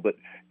example. But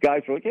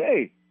guys are like,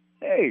 hey,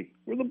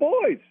 we're the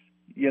boys.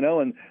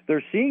 and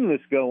they're seeing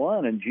this go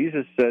on. And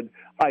Jesus said,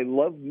 I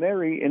love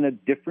Mary in a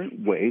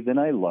different way than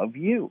I love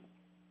you.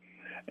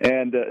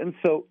 And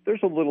so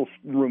there's a little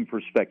room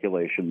for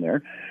speculation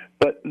there.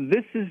 But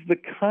this is the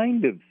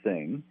kind of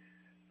thing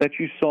that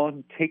you saw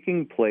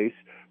taking place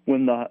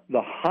when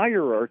the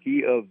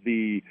hierarchy of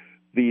the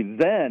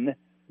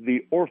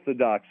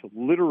Orthodox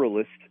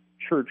literalist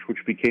church, which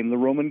became the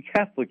Roman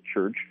Catholic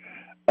Church,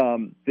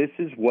 this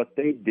is what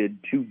they did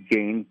to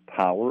gain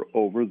power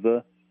over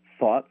the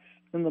thoughts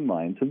and the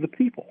minds of the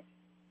people.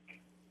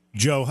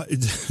 Joe,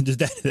 did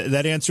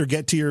that answer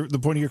get to the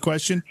point of your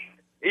question?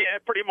 Yeah,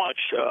 pretty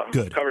much.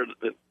 Good. Covered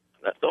it.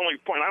 The only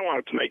point I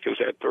wanted to make is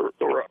that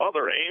there were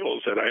other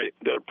angles that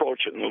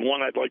approach it, and the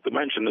one I'd like to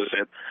mention is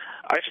that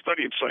I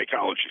studied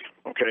psychology.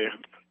 Okay,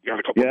 got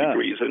a couple of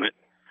degrees in it,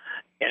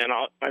 and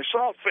I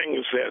saw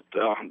things that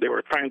they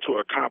were trying to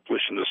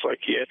accomplish in the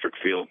psychiatric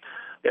field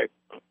that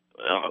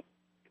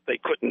they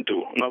couldn't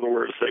do. In other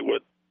words, they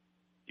would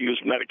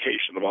use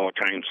medication of all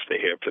kinds they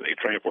have today,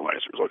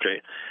 tranquilizers.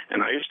 Okay,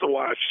 and I used to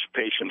watch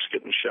patients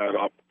getting shot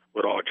up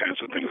with all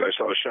kinds of things. I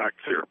saw shock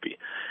therapy,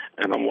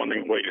 and I'm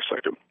wondering, wait a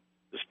second,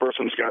 this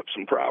person's got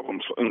some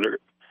problems, and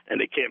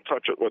they can't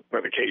touch it with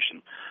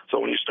medication. So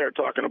when you start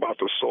talking about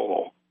the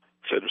soul,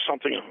 I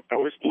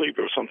always believed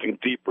there was something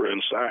deeper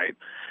inside,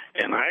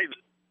 and I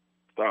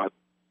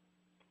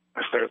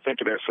started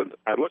thinking,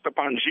 I looked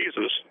upon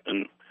Jesus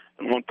in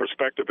one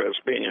perspective as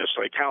being a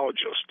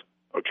psychologist.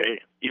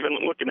 Okay, even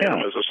looking at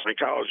him as a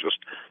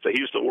psychologist, that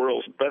he's the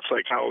world's best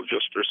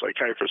psychologist or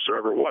psychiatrist there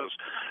ever was,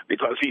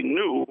 because he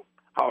knew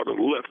how to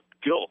lift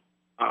guilt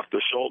off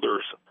the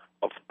shoulders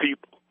of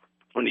people.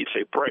 When he'd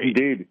say pray,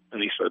 indeed,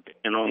 and he said,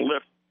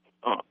 lift,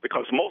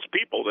 because most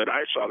people that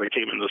I saw that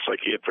came into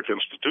psychiatric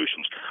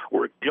institutions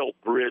were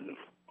guilt-ridden.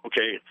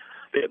 Okay,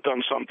 they had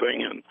done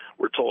something and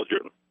were told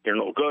you're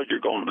no good,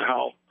 you're going to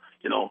hell,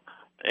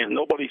 and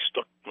nobody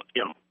stuck.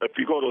 If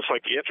you go to a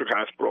psychiatric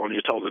hospital and you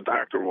tell the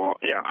doctor, well,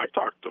 yeah, I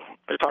talk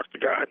to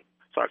God,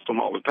 talk to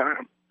him all the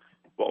time.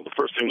 Well, the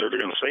first thing they're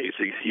going to say is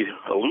he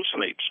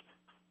hallucinates.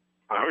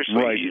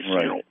 Obviously,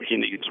 he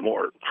needs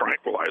more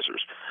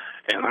tranquilizers.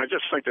 And I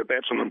just think that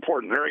that's an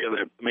important area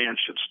that man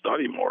should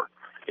study more.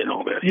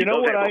 That he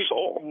does have a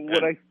soul.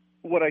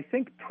 What I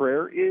think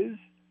prayer is,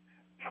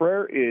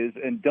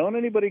 and don't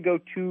anybody go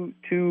too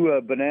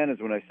bananas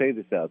when I say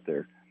this out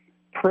there.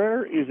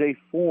 Prayer is a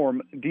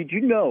form. Did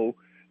you know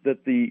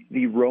that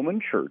the Roman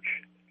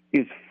Church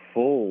is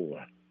full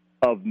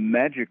of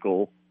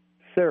magical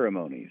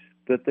ceremonies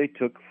that they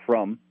took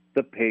from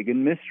the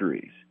pagan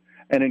mysteries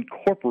and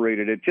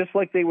incorporated it, just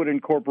like they would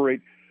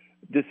incorporate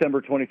December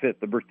 25th,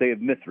 the birthday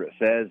of Mithras,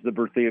 as the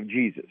birthday of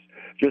Jesus.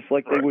 Just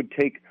like they would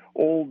take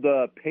old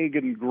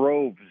pagan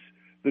groves,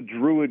 the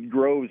Druid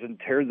groves, and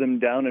tear them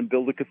down and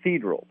build a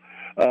cathedral.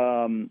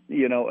 And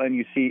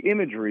you see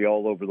imagery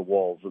all over the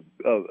walls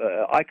of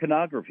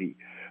iconography.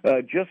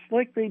 Just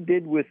like they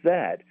did with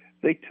that,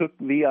 they took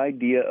the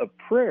idea of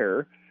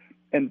prayer.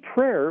 And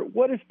prayer,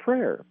 what is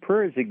prayer?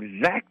 Prayer is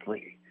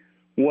exactly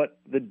what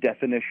the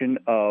definition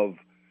of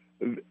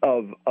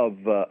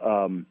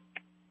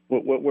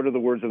what are the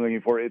words I'm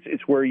looking for?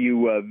 It's where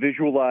you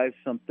visualize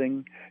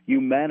something, you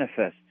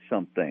manifest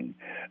something.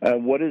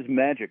 What is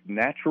magic?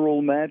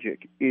 Natural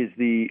magic is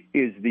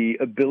the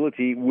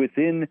ability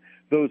within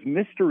those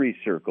mystery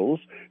circles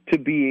to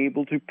be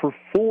able to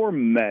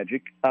perform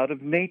magic out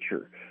of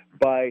nature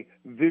by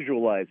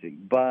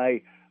visualizing,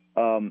 by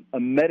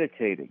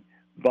meditating,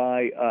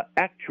 by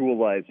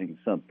actualizing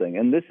something.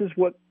 And this is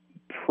what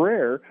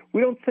prayer,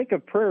 we don't think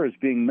of prayer as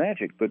being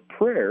magic, but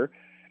prayer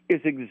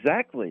is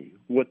exactly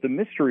what the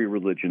mystery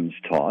religions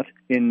taught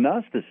in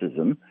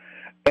Gnosticism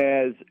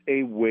as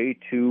a way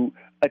to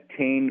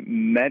attain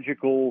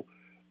magical,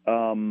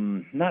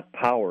 not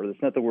power,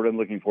 that's not the word I'm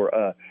looking for,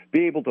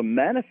 be able to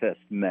manifest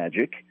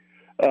magic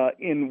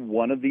in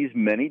one of these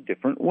many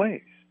different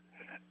ways.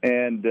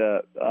 And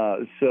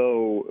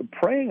so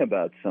praying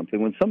about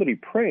something, when somebody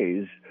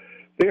prays,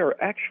 they are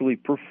actually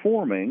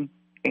performing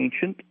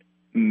ancient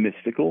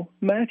mystical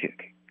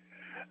magic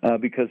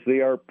because they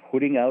are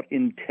putting out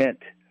intent.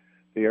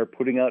 They are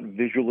putting out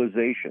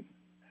visualization.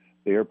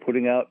 They are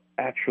putting out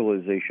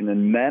actualization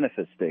and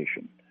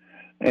manifestation.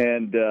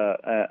 And,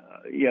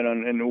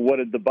 and what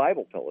did the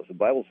Bible tell us? The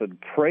Bible said,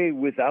 pray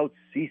without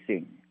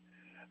ceasing.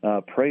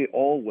 Pray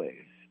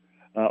always.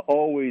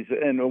 Always.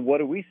 And what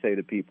do we say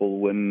to people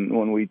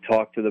when we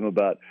talk to them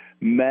about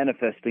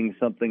manifesting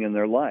something in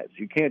their lives?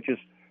 You can't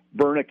just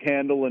burn a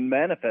candle and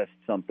manifest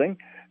something.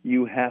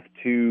 You have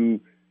to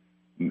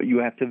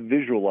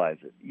visualize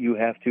it. You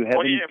have to have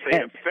you have to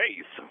have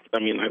faith. I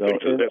mean, I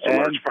think that's a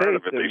large part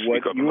of it. They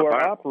what you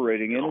are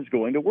operating in is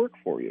going to work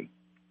for you.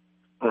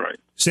 Right.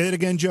 Say it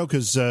again, Joe,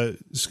 because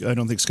I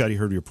don't think Scotty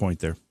heard your point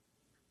there.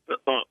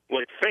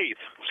 Like faith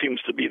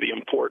seems to be the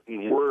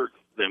important word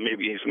that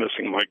maybe he's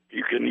missing. Like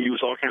you can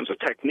use all kinds of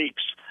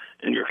techniques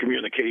in your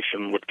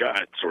communication with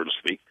God, so to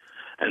speak.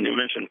 And you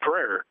mentioned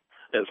prayer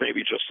as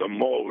maybe just a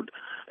mode.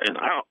 And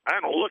I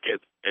don't look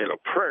at a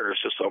prayer as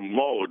just a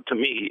mode. To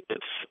me,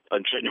 it's a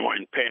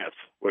genuine path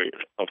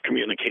of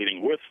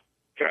communicating with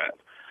God.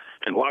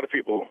 And a lot of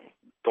people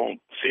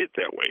don't see it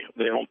that way.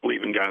 They don't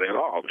believe in God at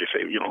all. They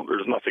say,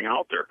 there's nothing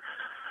out there.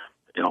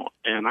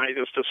 And I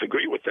just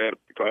disagree with that,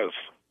 because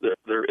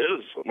there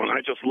is. When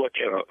I just look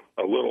at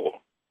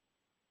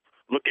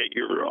look at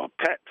your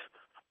pet,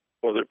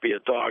 whether it be a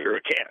dog or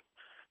a cat,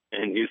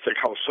 and you think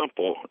how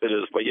simple it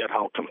is, but yet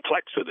how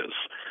complex it is.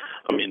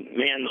 I mean,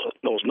 man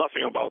knows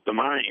nothing about the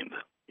mind.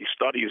 He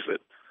studies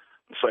it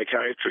in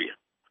psychiatry,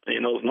 and he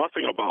knows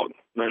nothing about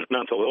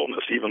mental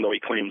illness, even though he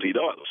claims he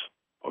does.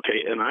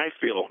 Okay, and I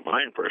feel,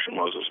 my impression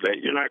is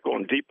that you're not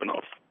going deep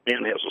enough.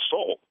 Man has a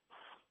soul,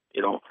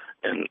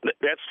 and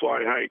that's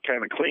why I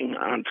kind of cling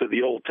on to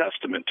the Old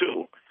Testament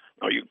too.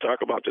 Now, you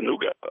talk about the New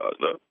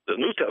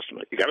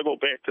Testament. You got to go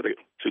back to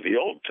the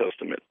Old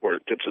Testament, where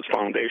it gets its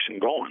foundation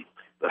going,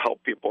 to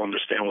help people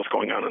understand what's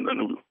going on in the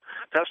New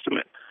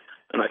Testament.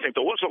 And I think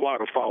there was a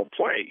lot of foul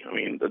play. I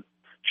mean, the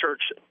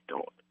church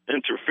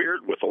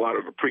interfered with a lot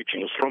of the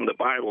preachings from the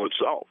Bible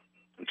itself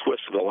and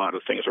twisted a lot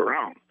of things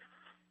around.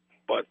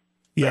 But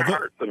the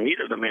heart, the meat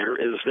of the matter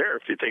is there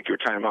if you take your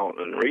time out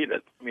and read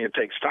it. I mean, it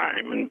takes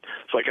time, and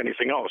it's like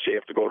anything else. You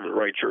have to go to the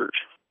right church.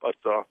 But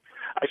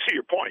I see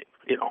your point,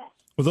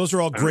 Well, those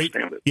are all great.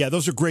 Yeah,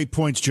 those are great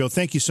points, Joe.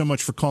 Thank you so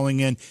much for calling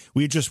in.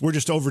 We're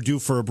just overdue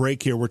for a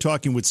break here. We're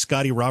talking with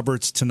Scotty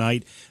Roberts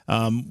tonight.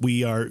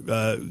 We are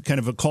kind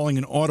of calling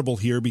an audible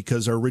here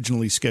because our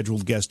originally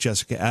scheduled guest,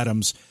 Jessica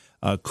Adams,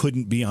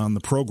 couldn't be on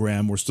the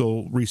program. We're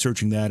still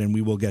researching that, and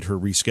we will get her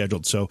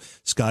rescheduled. So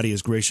Scotty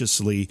has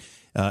graciously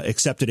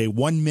accepted a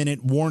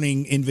 1-minute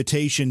warning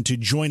invitation to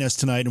join us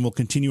tonight, and we'll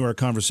continue our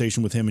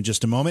conversation with him in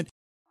just a moment.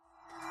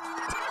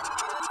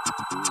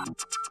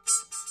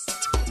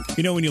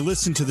 When you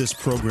listen to this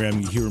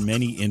program, you hear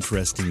many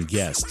interesting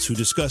guests who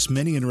discuss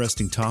many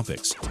interesting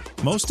topics.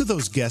 Most of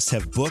those guests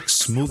have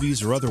books,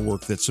 movies, or other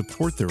work that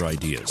support their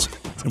ideas,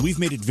 and we've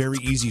made it very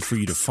easy for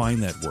you to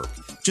find that work.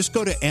 Just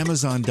go to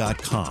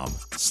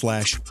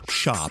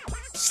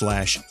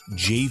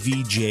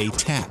Amazon.com/shop/JVJ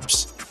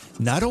Taps.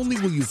 Not only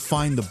will you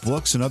find the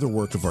books and other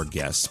work of our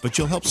guests, but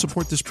you'll help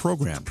support this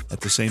program at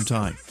the same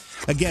time.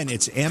 Again,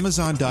 it's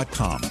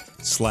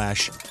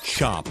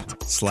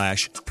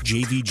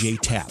Amazon.com/shop/JVJ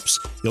Taps.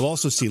 You'll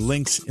also see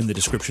links in the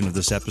description of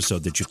this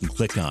episode that you can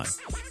click on.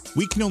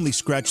 We can only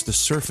scratch the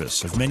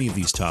surface of many of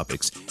these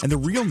topics, and the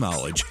real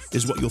knowledge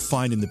is what you'll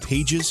find in the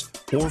pages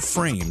or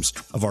frames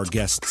of our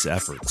guests'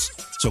 efforts.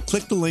 So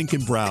click the link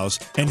and browse,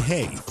 and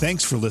hey,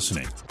 thanks for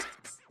listening.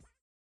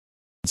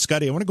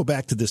 Scotty, I want to go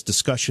back to this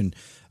discussion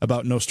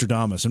about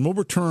Nostradamus, and we'll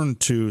return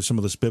to some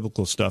of this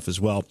biblical stuff as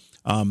well.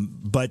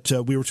 But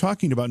we were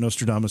talking about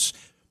Nostradamus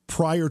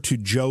prior to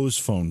Joe's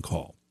phone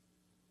call.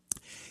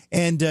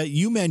 And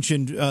you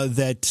mentioned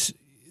that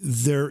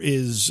there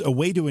is a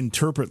way to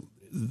interpret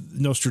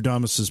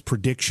Nostradamus's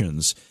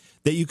predictions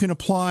that you can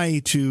apply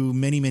to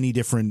many, many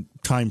different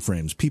time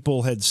frames.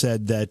 People had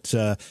said that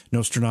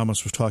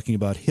Nostradamus was talking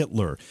about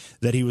Hitler,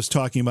 that he was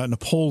talking about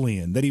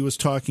Napoleon, that he was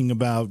talking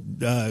about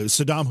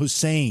Saddam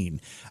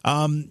Hussein.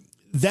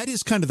 That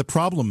is kind of the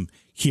problem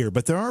here.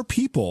 But there are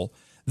people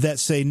that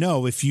say,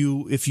 no, if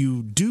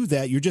you do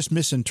that, you're just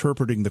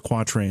misinterpreting the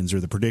quatrains or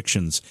the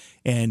predictions,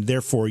 and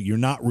therefore you're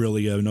not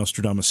really a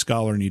Nostradamus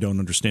scholar and you don't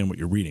understand what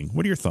you're reading.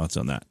 What are your thoughts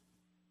on that?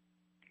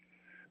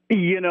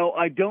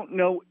 I don't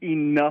know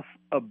enough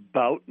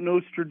about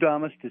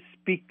Nostradamus to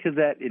speak to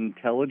that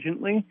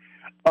intelligently,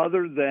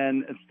 other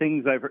than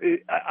things I've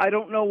heard. I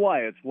don't know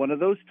why. It's one of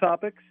those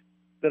topics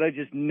that I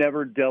just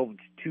never delved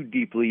too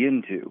deeply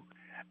into.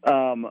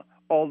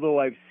 Although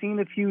I've seen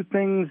a few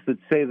things that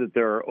say that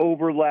there are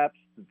overlaps,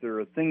 that there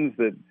are things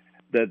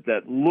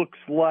that looks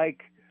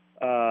like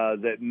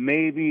that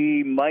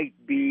maybe might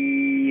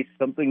be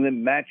something that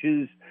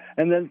matches,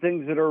 and then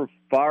things that are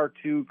far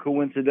too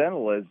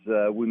coincidental, as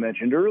we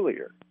mentioned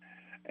earlier.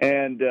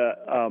 And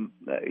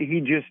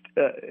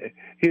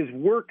his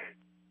work,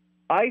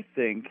 I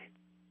think,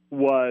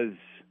 was,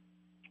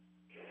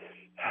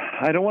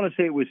 I don't want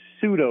to say it was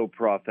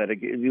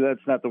pseudo-prophetic.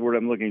 That's not the word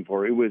I'm looking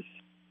for. It was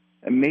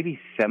maybe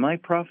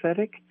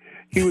semi-prophetic.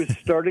 He was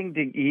starting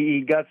to,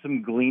 he got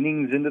some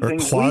gleanings into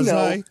things.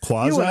 Quasi?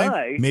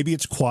 Maybe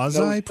it's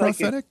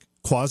quasi-prophetic?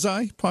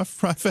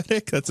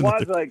 Quasi-prophetic? That's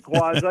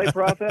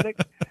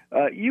Quasi-prophetic.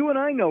 You and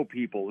I know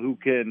people who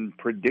can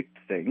predict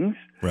things.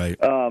 Right.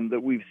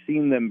 That we've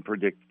seen them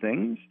predict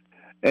things.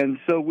 And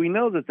so we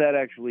know that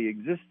actually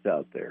exists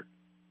out there.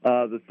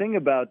 The thing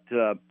about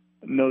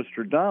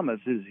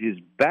Nostradamus is his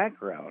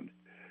background.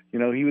 He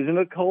was an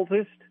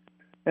occultist.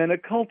 And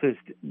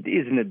occultist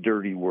isn't a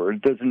dirty word.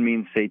 It doesn't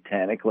mean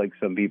satanic like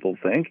some people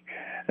think.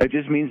 It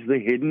just means the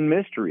hidden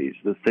mysteries,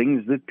 the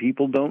things that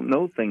people don't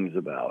know things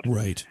about.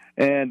 Right.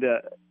 And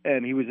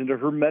he was into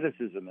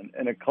Hermeticism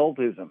and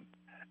occultism.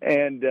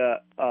 And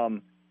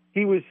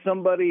he was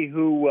somebody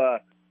who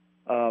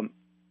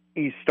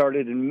he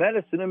started in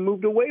medicine and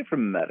moved away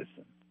from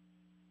medicine.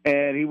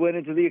 And he went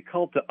into the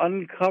occult to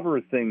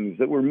uncover things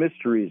that were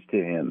mysteries to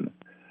him.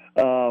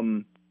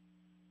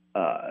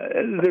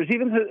 There's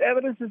even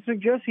evidence that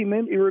suggests he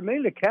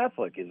remained a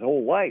Catholic his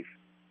whole life,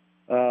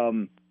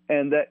 and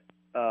that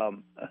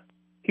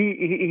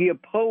he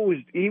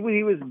opposed. He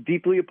was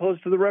deeply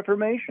opposed to the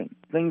Reformation,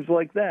 things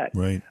like that.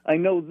 Right. I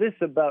know this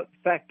about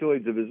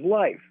factoids of his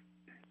life,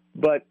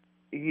 but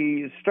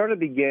he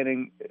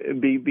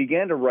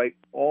began to write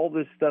all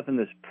this stuff in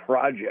this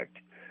project.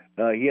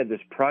 He had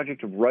this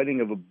project of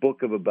writing of a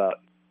book of about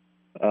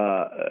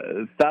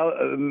mainly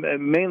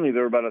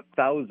there were about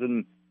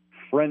 1,000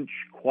 French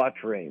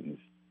quatrains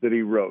that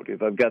he wrote,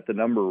 if I've got the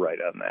number right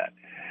on that.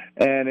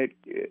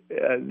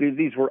 And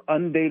these were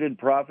undated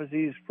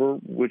prophecies for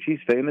which he's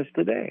famous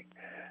today.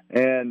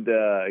 And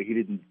he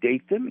didn't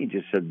date them. He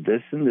just said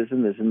this and this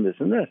and this and this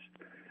and this.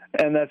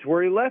 And that's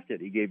where he left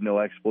it. He gave no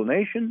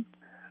explanation.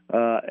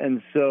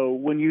 And so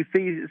when you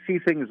see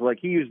things like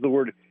he used the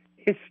word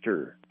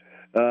hister,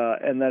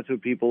 and that's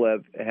what people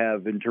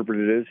have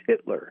interpreted as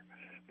Hitler,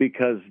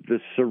 because the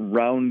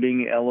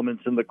surrounding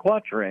elements in the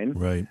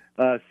quatrain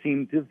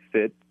seem to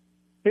fit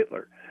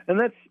Hitler. And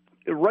that's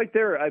right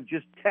there. I've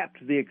just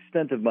tapped the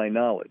extent of my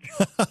knowledge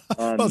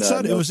on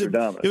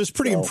Nostradamus. It was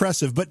pretty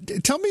impressive.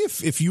 But tell me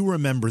if you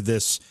remember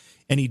this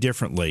any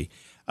differently.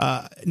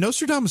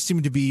 Nostradamus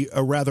seemed to be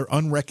a rather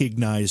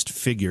unrecognized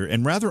figure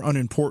and rather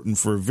unimportant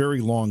for a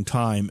very long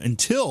time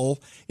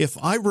until, if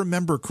I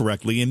remember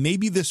correctly, and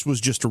maybe this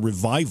was just a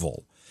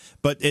revival,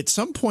 but at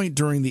some point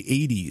during the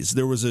 80s,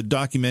 there was a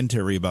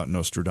documentary about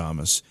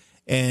Nostradamus.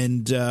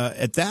 And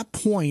at that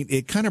point,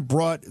 it kind of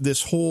brought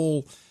this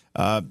whole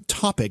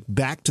topic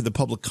back to the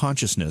public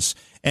consciousness,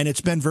 and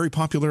it's been very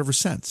popular ever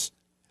since.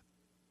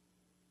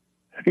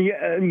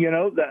 Yeah,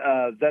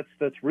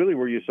 that's really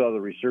where you saw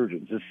the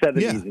resurgence, the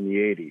 70s and the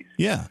 80s.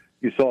 Yeah.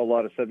 You saw a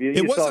lot of stuff.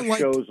 You saw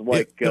shows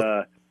like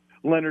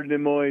Leonard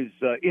Nimoy's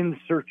In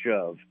Search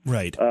Of.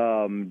 Right.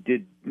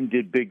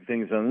 Did big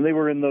things on them. They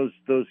were in those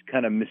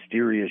kind of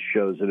mysterious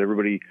shows that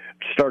everybody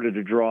started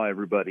to draw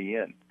everybody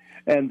in.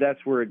 And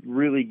that's where it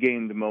really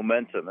gained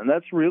momentum. And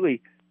that's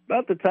really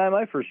about the time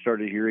I first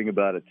started hearing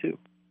about it, too.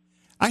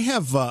 I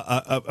have.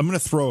 I'm going to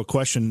throw a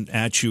question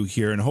at you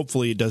here, and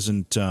hopefully it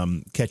doesn't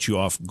catch you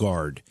off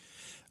guard.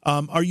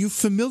 Are you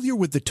familiar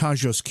with the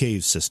Tajos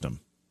Cave system?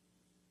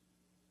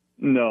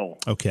 No.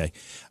 Okay.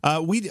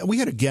 We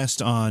had a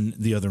guest on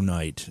the other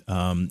night,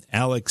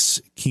 Alex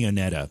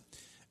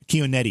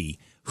Chionetti,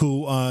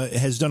 who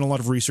has done a lot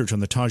of research on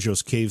the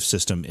Tajos Cave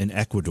system in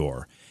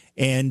Ecuador.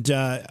 And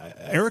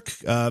Eric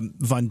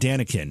von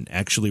Daniken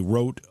actually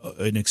wrote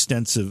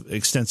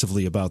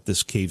extensively about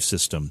this cave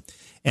system.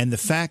 And the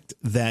fact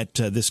that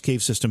this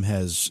cave system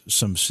has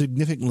some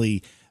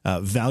significantly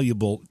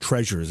valuable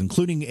treasures,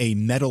 including a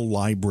metal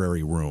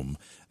library room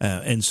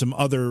and some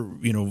other,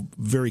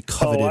 very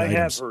coveted items. I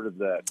have heard of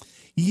that.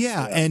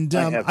 Yeah, and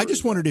I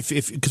just wondered if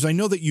because I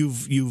know that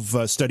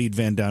you've studied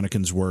Van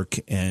Daniken's work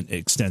and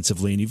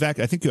extensively, and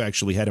I think you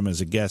actually had him as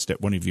a guest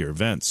at one of your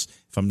events,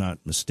 if I'm not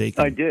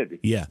mistaken. I did.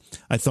 Yeah,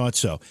 I thought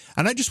so.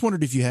 And I just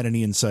wondered if you had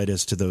any insight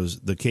as to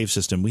the cave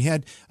system. We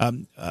had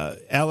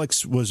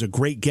Alex was a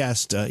great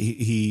guest.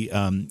 He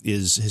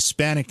is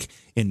Hispanic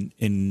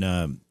in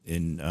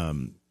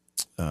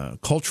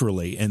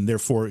culturally, and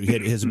therefore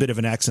he has a bit of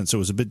an accent, so it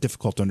was a bit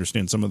difficult to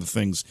understand some of the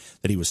things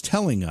that he was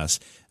telling us.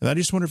 And I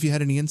just wonder if you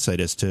had any insight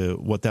as to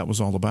what that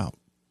was all about.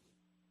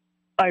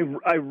 I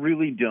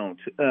really don't.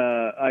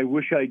 I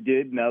wish I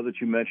did, now that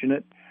you mention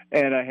it,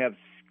 and I have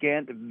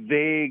scant,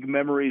 vague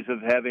memories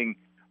of having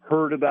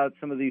heard about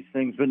some of these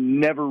things, but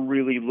never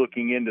really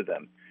looking into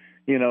them.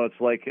 It's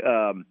like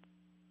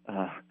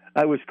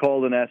I was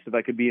called and asked if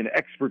I could be an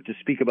expert to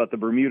speak about the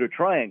Bermuda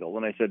Triangle,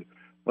 and I said,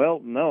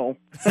 well, no.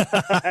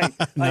 I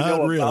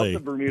know really about the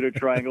Bermuda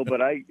Triangle,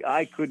 but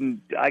I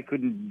couldn't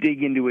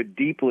dig into it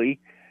deeply,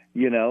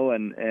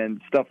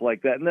 and stuff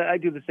like that. And I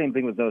do the same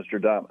thing with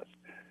Nostradamus.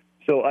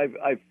 So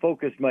I've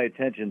focused my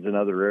attentions in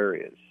other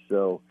areas.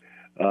 So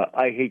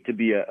I hate to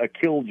be a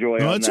killjoy.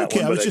 No, on it's that okay.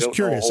 one, I was just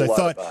curious.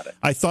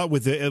 I thought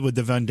with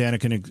the Van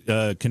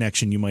Daniken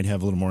connection, you might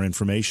have a little more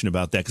information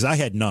about that, because I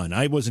had none.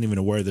 I wasn't even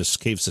aware this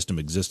cave system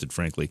existed,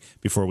 frankly,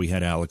 before we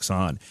had Alex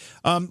on.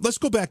 Let's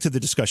go back to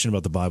the discussion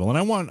about the Bible, and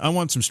I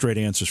want some straight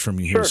answers from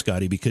you here,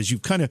 Scotty, because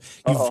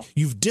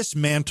you've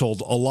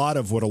dismantled a lot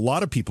of what a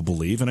lot of people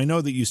believe, and I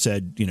know that you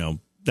said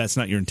that's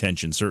not your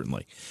intention,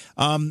 certainly.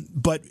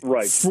 But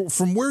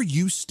from where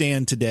you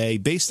stand today,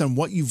 based on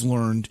what you've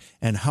learned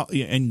and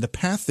the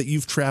path that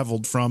you've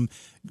traveled from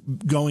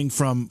going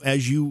from,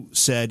 as you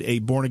said, a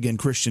born-again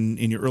Christian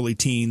in your early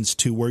teens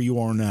to where you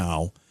are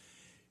now,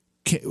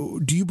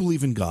 do you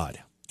believe in God?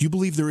 Do you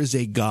believe there is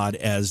a God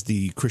as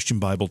the Christian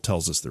Bible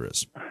tells us there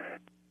is?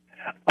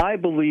 I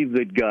believe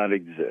that God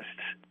exists.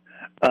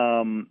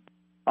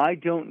 I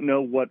don't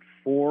know what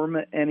form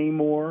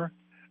anymore.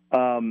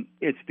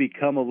 It's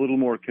become a little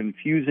more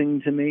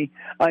confusing to me.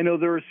 I know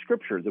there is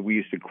scripture that we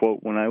used to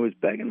quote when I was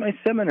back in my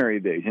seminary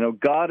days.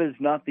 God is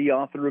not the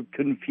author of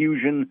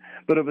confusion,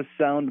 but of a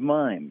sound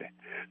mind.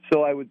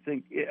 So I would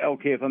think,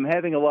 okay, if I'm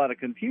having a lot of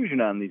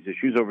confusion on these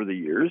issues over the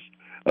years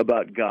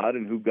about God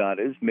and who God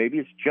is, maybe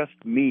it's just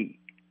me.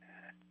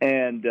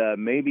 And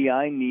maybe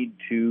I need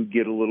to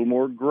get a little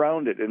more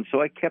grounded. And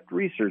so I kept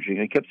researching.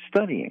 I kept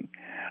studying.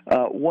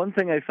 One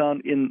thing I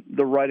found in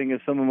the writing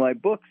of some of my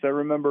books, I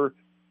remember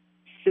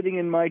sitting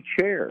in my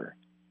chair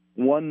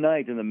one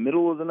night in the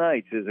middle of the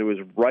night as I was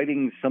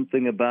writing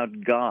something about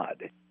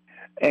God.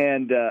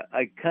 And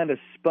I kind of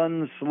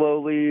spun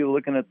slowly,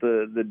 looking at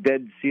the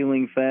dead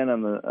ceiling fan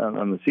on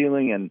the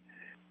ceiling and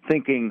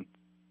thinking,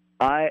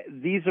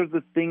 these are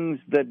the things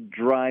that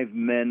drive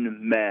men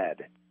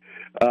mad,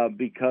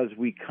 because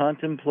we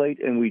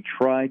contemplate and we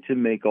try to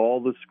make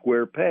all the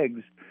square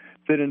pegs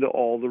fit into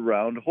all the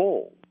round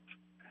holes.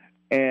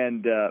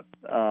 And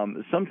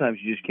sometimes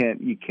you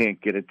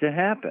can't get it to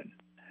happen.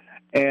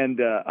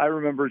 And I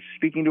remember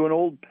speaking to an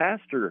old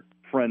pastor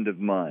friend of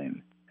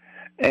mine,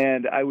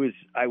 and I was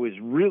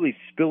really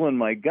spilling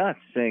my guts,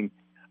 saying,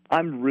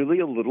 I'm really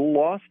a little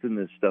lost in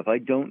this stuff. I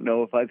don't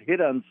know if I've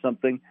hit on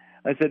something.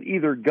 I said,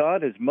 either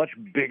God is much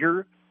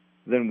bigger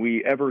than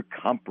we ever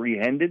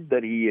comprehended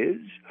that he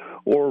is,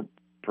 or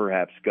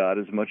perhaps God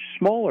is much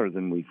smaller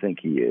than we think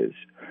he is.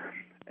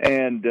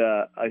 And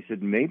I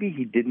said, maybe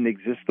he didn't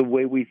exist the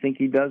way we think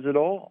he does at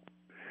all.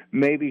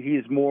 Maybe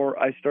he's more.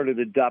 I started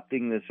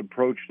adopting this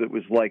approach that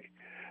was like,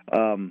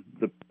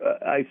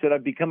 I said,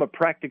 I've become a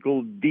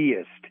practical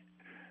deist.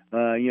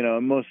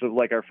 Most of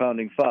like our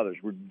founding fathers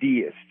were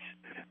deists.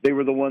 They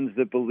were the ones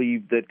that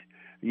believed that,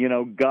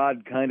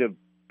 God kind of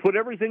put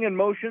everything in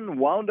motion,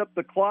 wound up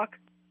the clock,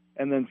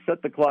 and then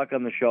set the clock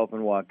on the shelf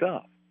and walked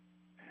off.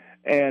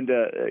 And,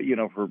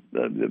 for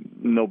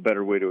no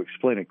better way to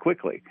explain it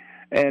quickly.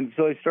 And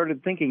so I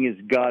started thinking, is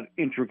God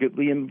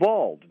intricately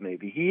involved?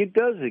 Maybe he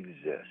does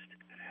exist.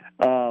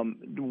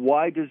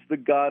 Why does the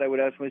God, I would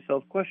ask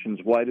myself questions,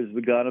 why does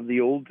the God of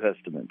the Old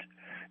Testament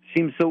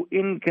seem so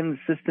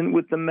inconsistent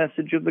with the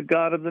message of the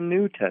God of the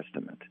New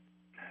Testament?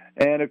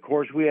 And, of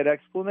course, we had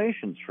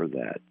explanations for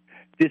that.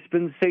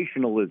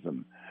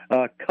 Dispensationalism,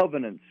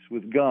 covenants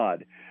with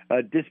God.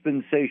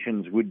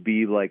 Dispensations would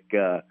be like,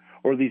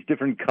 or these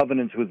different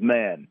covenants with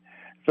man.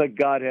 It's like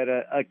God had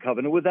a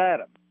covenant with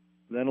Adam.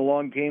 Then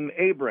along came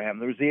Abraham.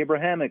 There was the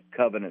Abrahamic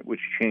covenant, which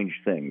changed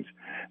things.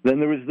 Then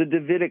there was the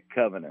Davidic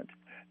covenant.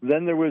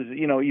 Then there was,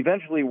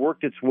 eventually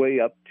worked its way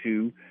up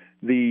to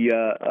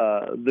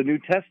the New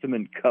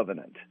Testament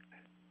covenant.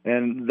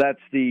 And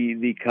that's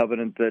the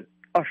covenant that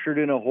ushered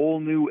in a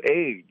whole new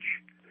age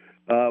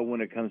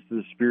when it comes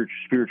to the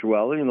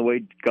spirituality and the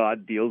way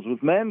God deals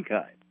with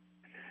mankind.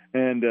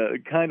 And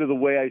kind of the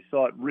way I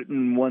saw it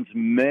written once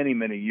many,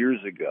 many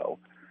years ago.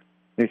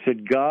 They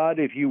said, God,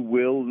 if you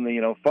will,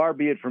 and, far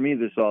be it from me,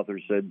 this author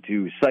said,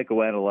 to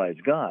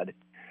psychoanalyze God.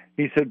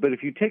 He said, but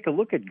if you take a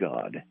look at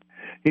God,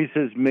 he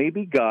says,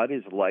 maybe God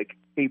is like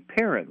a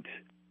parent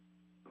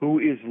who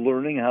is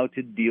learning how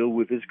to deal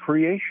with his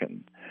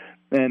creation.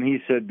 And he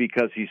said,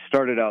 because he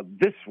started out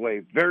this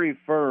way, very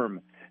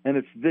firm, and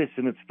it's this,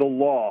 and it's the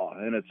law,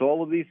 and it's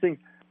all of these things.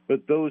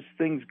 But those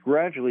things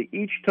gradually,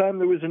 each time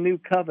there was a new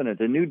covenant,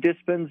 a new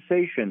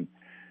dispensation,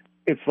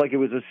 it's like it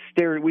was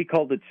we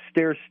called it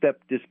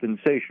stair-step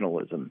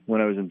dispensationalism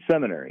when I was in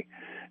seminary.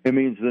 It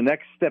means the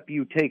next step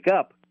you take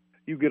up,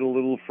 you get a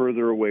little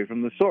further away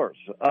from the source,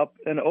 up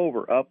and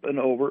over, up and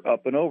over,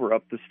 up and over,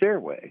 up the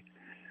stairway.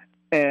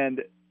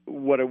 And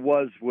what it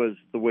was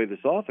the way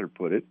this author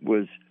put it,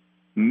 was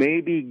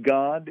maybe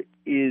God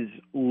is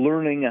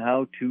learning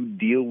how to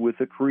deal with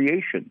the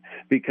creation.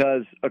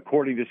 Because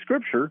according to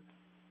Scripture,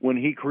 when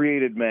he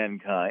created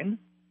mankind,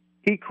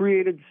 he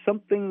created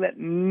something that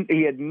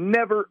he had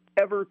never,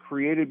 ever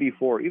created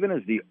before. Even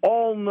as the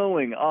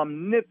all-knowing,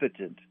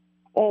 omnipotent,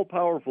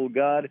 all-powerful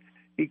God,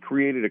 he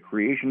created a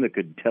creation that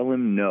could tell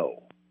him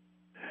no,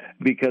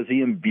 because he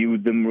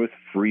imbued them with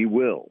free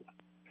will.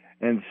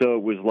 And so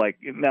it was like,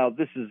 now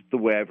this is the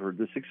way I've heard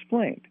this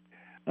explained.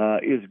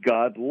 Is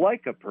God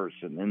like a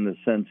person in the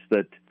sense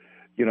that,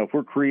 if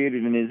we're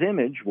created in his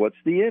image, what's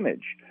the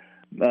image?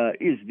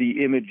 Is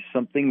the image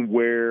something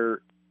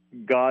where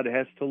God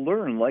has to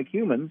learn, like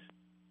humans,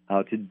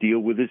 how to deal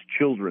with his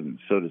children,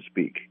 so to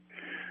speak?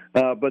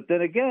 But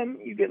then again,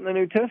 you get in the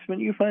New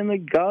Testament, you find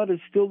that God is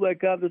still that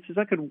God that says,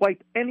 I could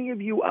wipe any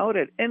of you out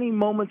at any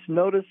moment's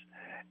notice,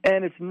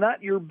 and it's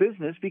not your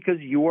business because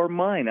you are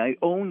mine. I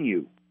own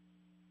you.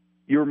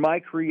 You're my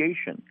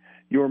creation.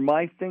 You're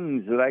my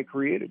things that I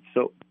created.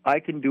 So I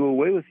can do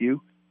away with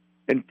you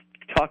and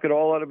talk it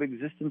all out of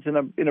existence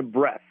in a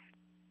breath.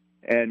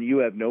 And you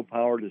have no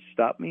power to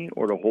stop me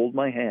or to hold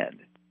my hand.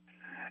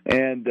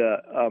 And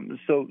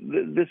so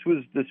this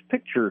was this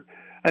picture.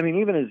 I mean,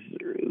 even as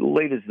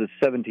late as the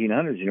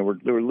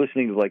 1700s, they were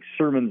listening to like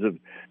sermons of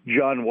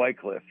John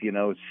Wycliffe,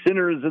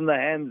 sinners in the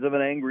hands of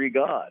an angry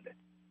God.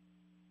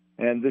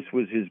 And this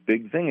was his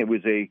big thing. It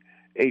was a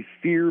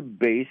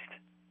fear-based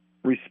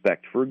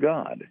respect for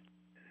God,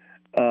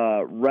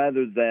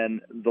 rather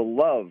than the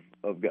love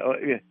of God.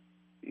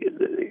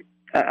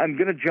 I'm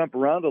going to jump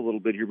around a little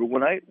bit here, but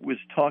when I was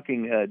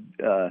talking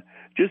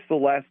just the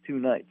last two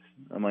nights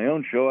on my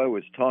own show, I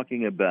was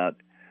talking about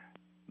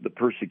the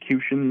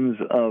persecutions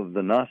of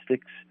the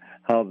Gnostics,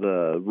 how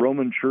the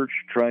Roman Church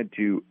tried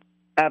to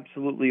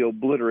absolutely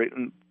obliterate,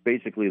 and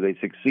basically they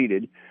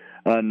succeeded,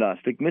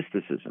 Gnostic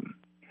mysticism.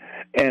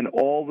 And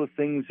all the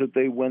things that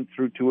they went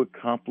through to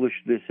accomplish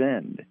this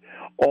end.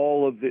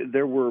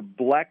 There were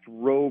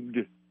black-robed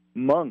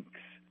monks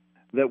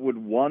that would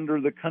wander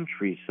the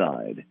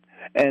countryside,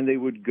 and they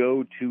would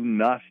go to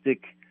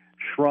Gnostic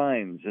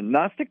shrines and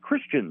Gnostic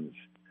Christians.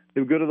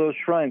 They would go to those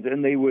shrines,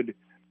 and they would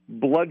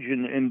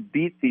bludgeon and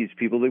beat these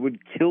people. They would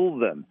kill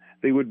them.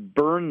 They would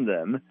burn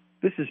them.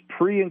 This is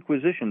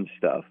pre-Inquisition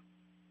stuff.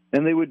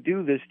 And they would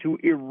do this to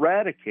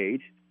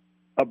eradicate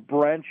a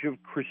branch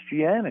of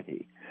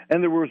Christianity.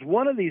 And there was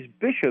one of these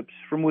bishops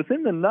from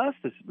within the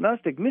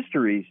Gnostic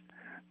mysteries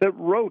that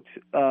wrote,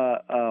 I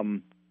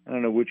don't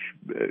know which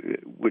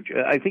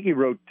I think he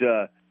wrote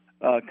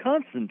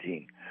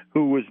Constantine,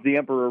 who was the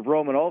emperor of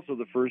Rome and also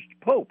the first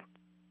pope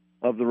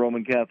of the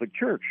Roman Catholic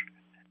Church.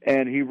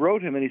 And he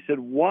wrote him and he said,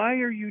 "Why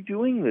are you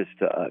doing this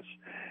to us?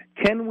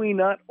 Can we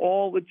not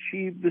all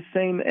achieve the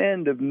same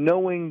end of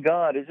knowing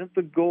God? Isn't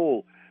the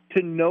goal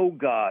to know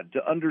God,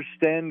 to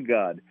understand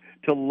God,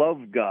 to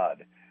love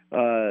God,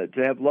 to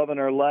have love in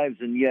our lives?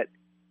 And yet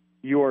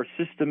you are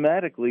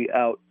systematically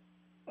out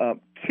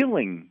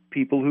killing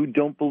people who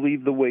don't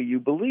believe the way you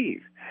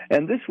believe."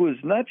 And this was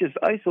not just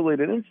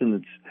isolated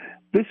incidents.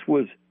 This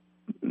was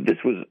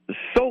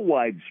so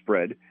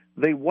widespread,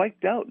 they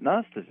wiped out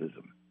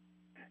Gnosticism.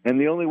 And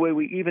the only way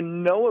we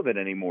even know of it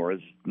anymore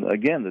is,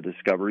 again, the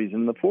discoveries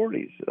in the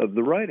 40s of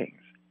the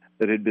writings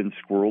that had been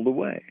squirreled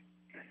away.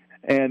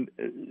 And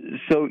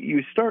so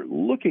you start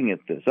looking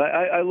at this.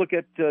 I look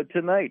at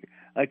tonight,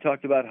 I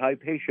talked about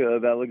Hypatia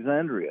of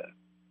Alexandria.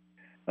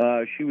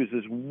 She was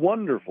this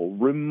wonderful,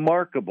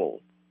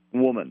 remarkable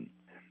woman.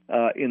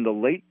 In the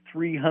late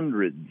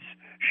 300s,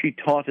 she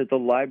taught at the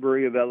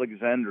Library of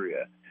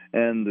Alexandria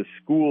and the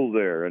school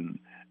there, and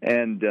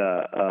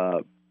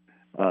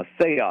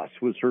Theos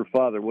was her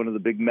father, one of the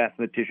big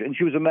mathematicians. And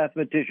she was a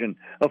mathematician,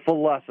 a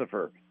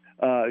philosopher.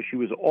 She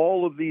was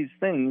all of these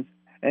things,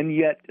 and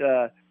yet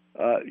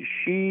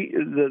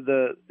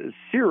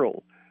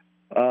Cyril,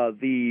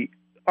 the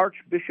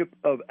Archbishop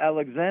of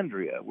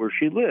Alexandria, where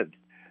she lived,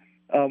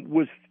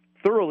 was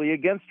thoroughly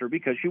against her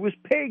because she was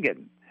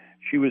pagan.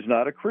 She was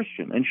not a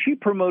Christian. And she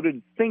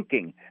promoted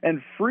thinking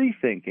and free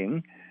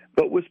thinking,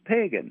 but was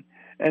pagan.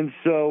 And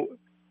so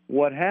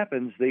what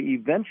happens, they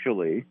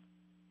eventually,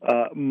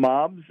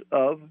 mobs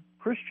of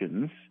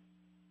Christians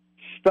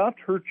stopped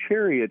her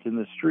chariot in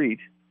the street,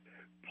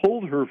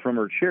 pulled her from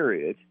her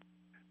chariot,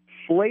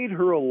 flayed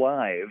her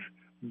alive,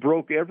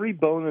 broke every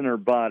bone in her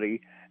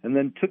body, and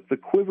then took the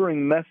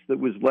quivering mess that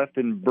was left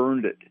and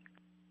burned it,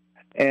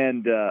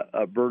 and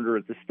burned her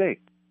at the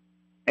stake.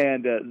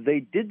 And they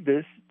did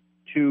this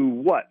to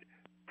what?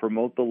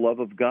 Promote the love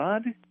of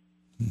God?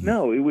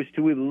 No, it was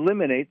to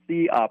eliminate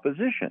the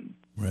opposition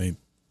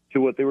to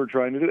what they were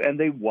trying to do, and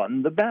they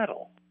won the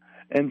battle.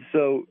 And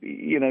so,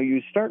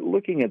 you start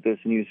looking at this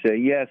and you say,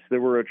 yes, there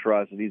were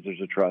atrocities.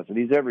 There's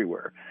atrocities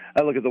everywhere.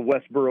 I look at the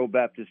Westboro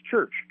Baptist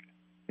Church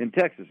in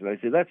Texas, and I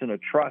say, that's an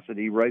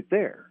atrocity right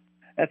there.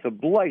 That's a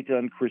blight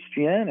on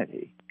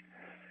Christianity.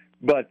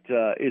 But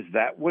is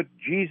that what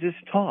Jesus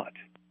taught?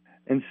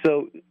 And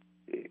so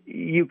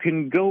you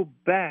can go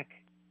back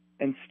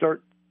and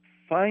start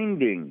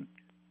finding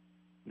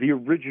the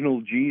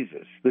original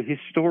Jesus, the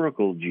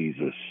historical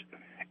Jesus,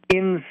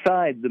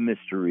 inside the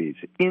mysteries,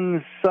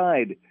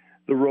 inside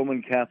the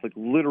Roman Catholic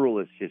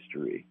literalist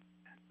history.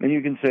 And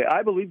you can say,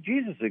 I believe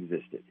Jesus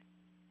existed.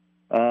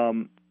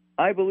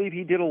 I believe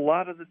he did a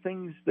lot of the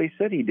things they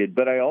said he did,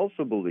 but I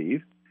also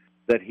believe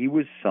that he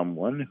was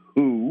someone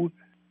who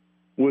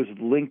was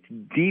linked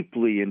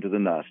deeply into the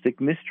Gnostic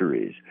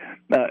mysteries.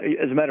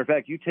 As a matter of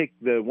fact, you take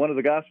one of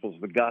the Gospels,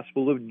 the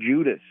Gospel of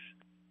Judas,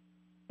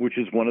 which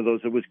is one of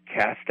those that was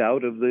cast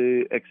out of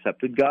the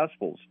accepted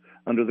Gospels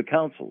under the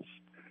councils.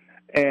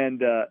 And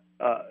the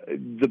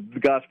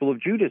Gospel of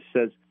Judas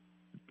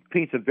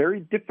paints a very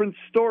different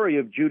story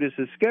of Judas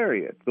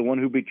Iscariot, the one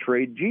who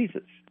betrayed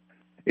Jesus.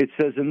 It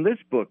says in this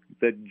book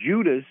that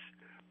Judas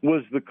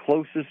was the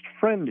closest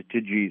friend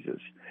to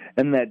Jesus,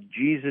 and that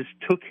Jesus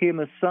took him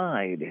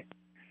aside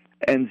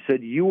and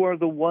said, you are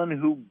the one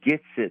who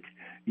gets it.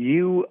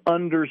 You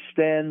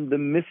understand the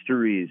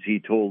mysteries, he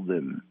told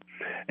them.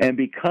 And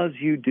because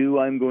you do,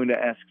 I'm going to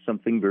ask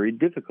something very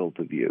difficult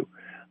of you.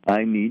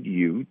 I need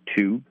you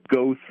to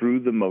go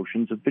through the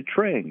motions of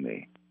betraying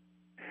me.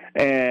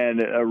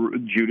 And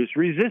Judas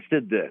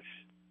resisted this,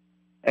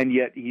 and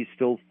yet he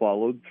still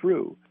followed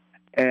through.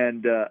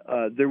 And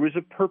there was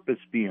a purpose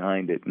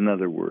behind it, in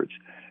other words.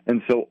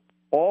 And so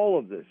all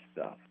of this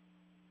stuff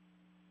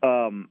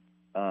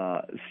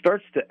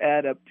starts to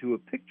add up to a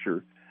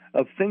picture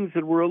of things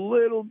that were a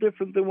little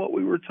different than what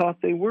we were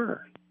taught they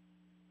were.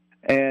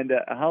 And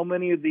how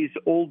many of these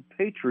old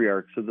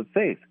patriarchs of the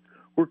faith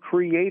were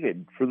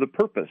created for the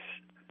purpose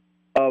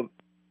of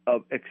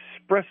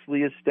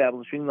expressly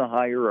establishing the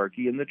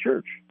hierarchy in the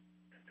church.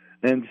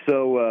 And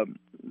so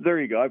there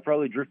you go. I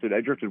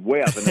drifted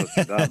way off the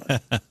Nostradamus.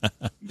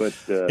 But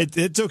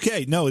it's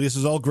okay. No, this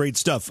is all great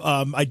stuff.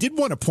 I did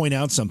want to point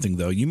out something,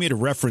 though. You made a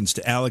reference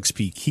to Alex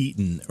P.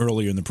 Keaton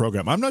earlier in the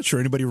program. I'm not sure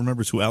anybody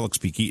remembers who Alex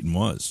P. Keaton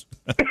was.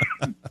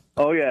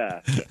 Oh,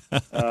 yeah.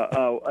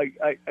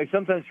 I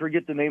sometimes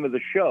forget the name of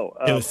the show.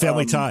 It was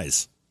Family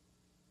Ties.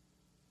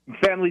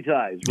 Family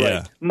Ties, right.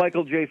 Yeah.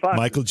 Michael J. Fox.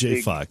 Michael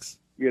J. Fox.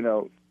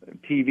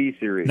 TV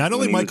series. Not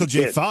only when he was Michael a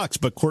J. kid. Fox,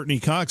 but Courtney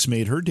Cox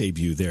made her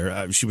debut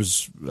there. She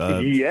was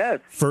Yes.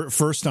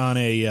 first on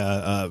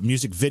a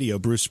music video,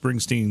 Bruce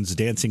Springsteen's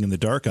 "Dancing in the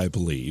Dark," I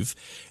believe,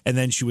 and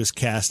then she was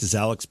cast as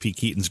Alex P.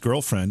 Keaton's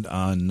girlfriend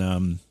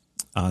on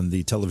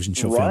the television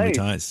show Family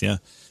Ties. Yeah,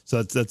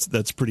 so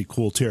that's pretty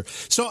cool too.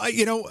 So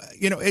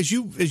as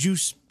you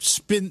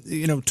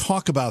spin,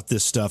 talk about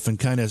this stuff and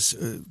kind of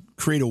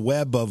create a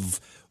web of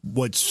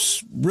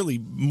what's really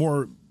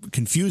more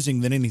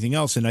confusing than anything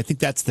else, and I think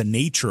that's the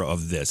nature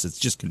of this. It's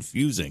just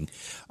confusing.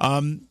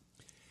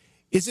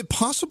 Is it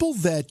possible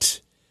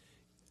that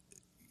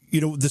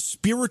the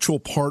spiritual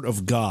part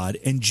of God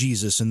and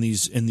Jesus and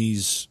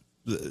these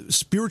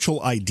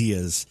spiritual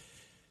ideas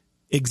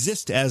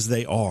exist as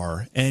they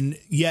are, and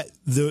yet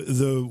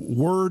the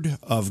Word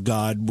of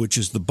God, which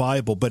is the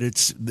Bible, but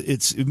it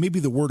may be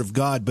the Word of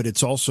God, but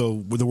it's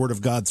also the Word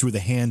of God through the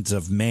hands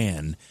of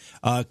man,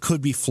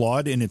 could be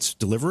flawed in its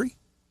delivery?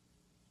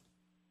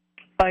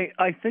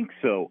 I think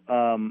so.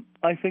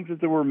 I think that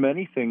there were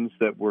many things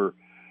that were.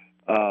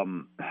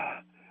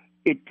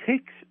 It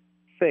takes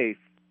faith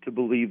to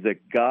believe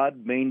that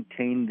God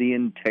maintained the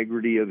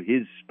integrity of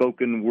His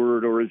spoken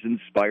word or His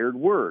inspired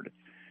word.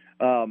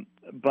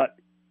 But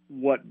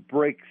what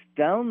breaks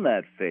down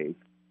that faith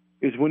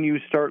is when you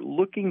start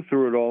looking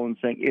through it all and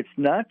saying it's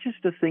not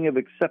just a thing of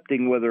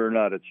accepting whether or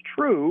not it's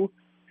true,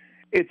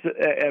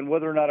 and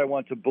whether or not I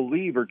want to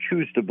believe or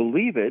choose to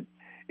believe it.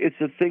 It's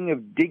a thing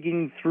of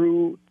digging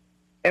through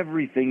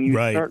everything. You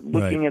start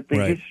looking at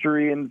the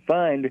history and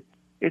find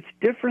it's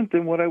different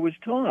than what I was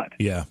taught.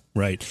 Yeah,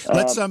 right.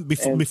 Let's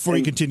before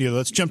you continue,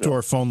 let's jump to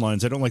our phone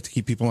lines. I don't like to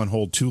keep people on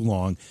hold too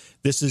long.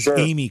 This is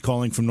Amy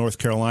calling from North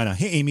Carolina.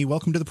 Hey, Amy,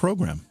 welcome to the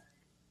program.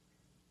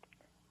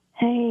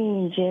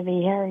 Hey,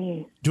 Jimmy, how are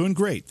you? Doing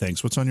great,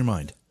 thanks. What's on your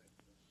mind?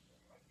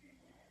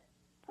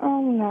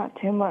 Not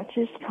too much.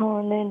 Just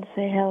calling in to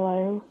say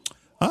hello.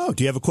 Oh,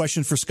 do you have a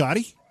question for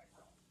Scotty?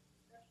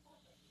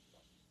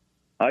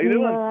 How you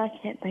doing? No, I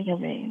can't think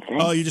of anything.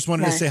 Oh, you just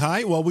wanted to say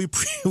hi? Well,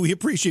 we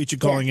appreciate you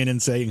calling in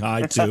and saying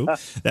hi, too.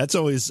 That's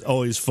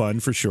always fun,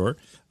 for sure.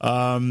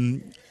 Were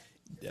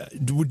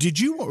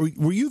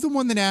you the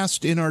one that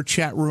asked in our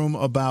chat room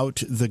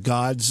about the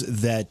gods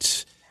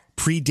that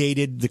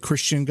predated the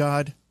Christian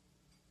God?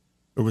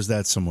 Or was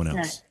that someone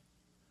else?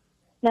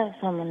 No, that was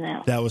someone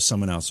else. That was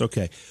someone else.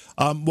 Okay.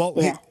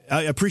 Hey,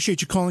 I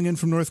appreciate you calling in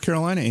from North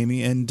Carolina,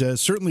 Amy, and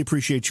certainly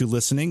appreciate you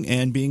listening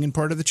and being in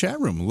part of the chat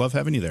room. Love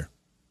having you there.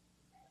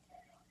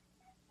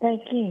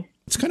 Thank you.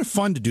 It's kind of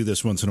fun to do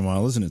this once in a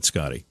while, isn't it,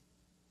 Scotty?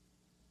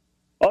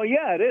 Oh,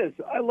 yeah, it is.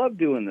 I love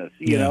doing this.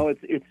 You know,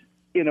 it's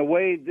in a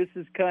way, this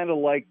is kind of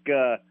like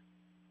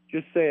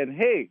just saying,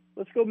 hey,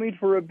 let's go meet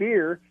for a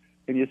beer.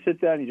 And you sit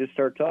down and you just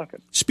start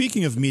talking.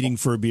 Speaking of meeting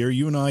for a beer,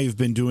 you and I have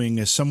been doing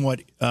a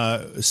somewhat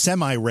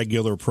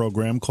semi-regular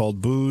program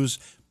called Booze,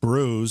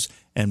 Brews,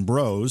 and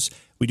Bros.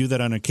 We do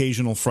that on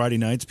occasional Friday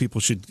nights. People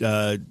should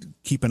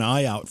keep an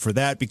eye out for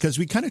that because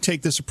we kind of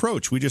take this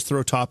approach. We just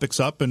throw topics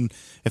up, and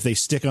if they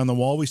stick on the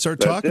wall, we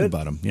start talking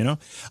about them,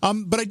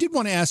 But I did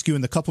want to ask you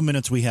in the couple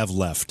minutes we have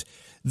left,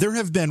 there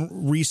have been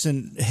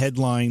recent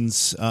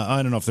headlines,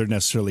 I don't know if they're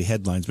necessarily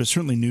headlines, but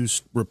certainly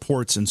news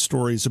reports and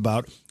stories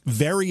about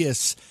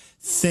various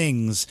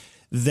things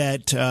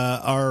that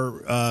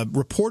are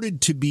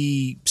reported to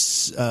be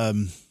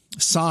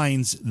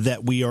signs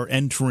that we are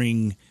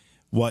entering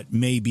what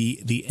may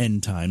be the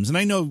end times. And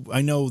I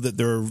know that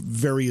there are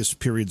various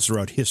periods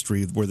throughout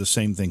history where the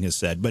same thing is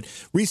said. But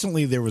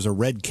recently there was a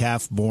red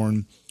calf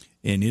born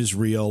in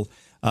Israel.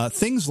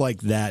 Things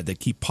like that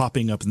keep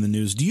popping up in the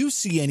news. Do you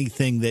see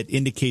anything that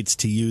indicates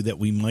to you that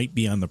we might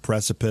be on the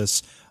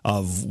precipice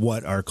of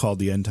what are called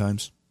the end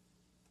times?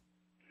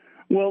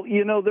 Well,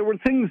 there were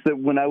things that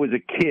when I was a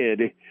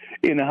kid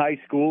in high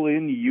school,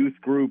 in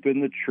youth group, in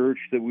the church,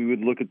 that we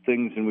would look at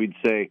things and we'd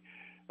say,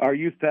 our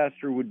youth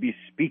pastor would be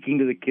speaking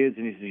to the kids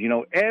and he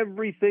says,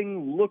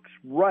 everything looks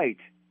right.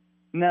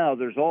 Now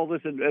there's all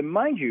this, and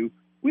mind you,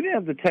 we didn't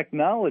have the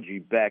technology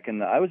back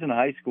I was in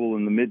high school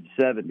in the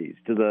mid-'70s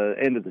to the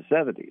end of the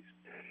 70s,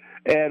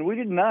 and we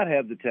did not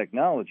have the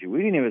technology. We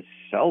didn't even have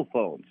cell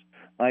phones.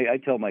 I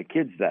tell my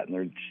kids that, and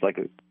they're just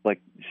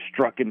like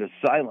struck into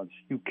silence.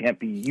 You can't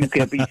be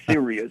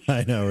serious.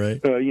 I know,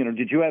 right?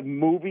 Did you have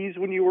movies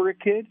when you were a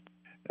kid?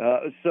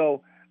 But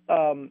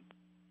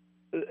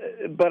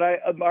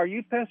our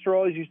youth pastor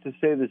always used to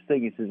say this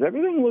thing. He says,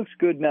 everything looks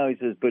good now, he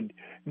says, but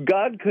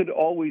God could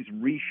always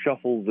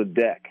reshuffle the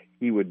deck,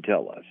 he would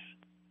tell us.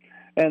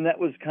 And that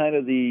was kind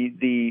of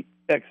the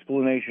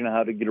explanation of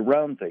how to get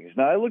around things.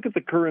 Now, I look at the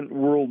current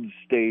world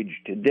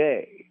stage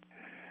today.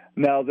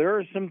 Now, there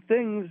are some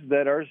things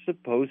that are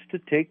supposed to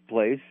take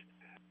place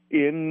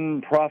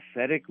in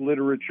prophetic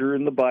literature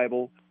in the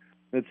Bible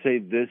that say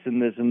this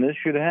and this and this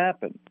should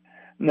happen.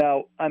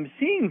 Now, I'm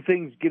seeing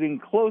things getting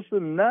closer,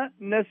 not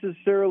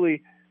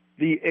necessarily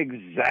the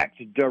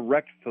exact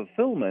direct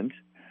fulfillment,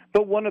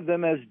 but one of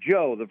them, as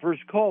Joe, the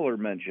first caller,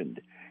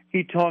 mentioned,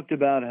 he talked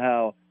about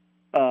how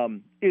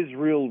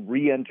Israel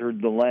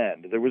re-entered the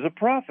land. There was a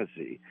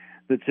prophecy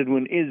that said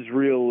when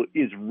Israel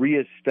is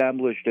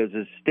reestablished as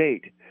a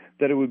state,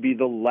 that it would be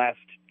the last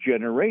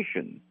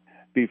generation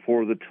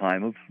before the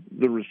time of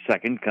the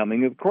second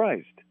coming of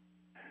Christ.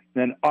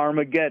 Then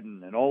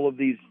Armageddon and all of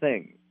these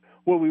things,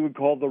 what we would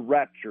call the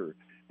rapture,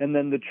 and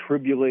then the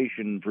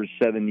tribulation for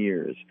 7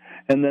 years,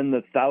 and then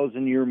the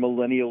 1,000-year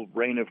millennial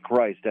reign of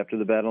Christ after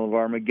the Battle of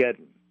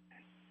Armageddon.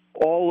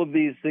 All of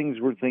these things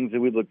were things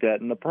that we looked at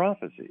in the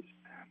prophecies.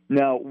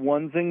 Now,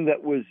 one thing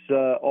that was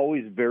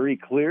always very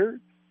clear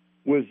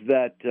was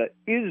that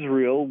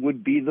Israel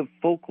would be the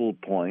focal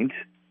point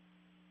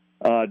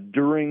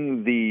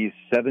during the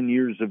 7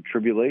 years of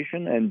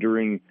tribulation and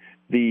during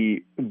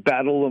the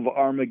Battle of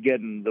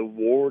Armageddon, the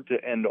war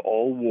to end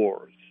all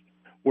wars,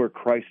 where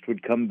Christ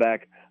would come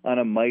back on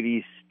a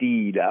mighty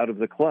steed out of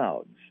the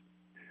clouds.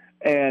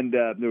 And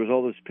there was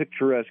all this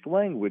picturesque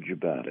language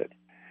about it.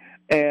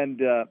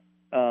 And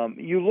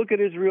you look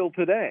at Israel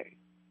today,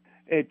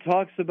 it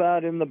talks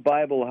about in the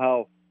Bible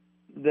how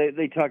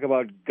they talk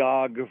about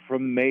Gog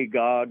from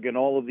Magog and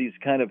all of these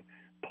kind of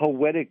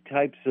poetic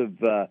types of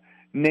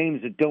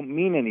names that don't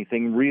mean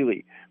anything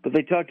really. But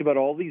they talked about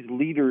all these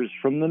leaders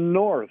from the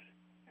north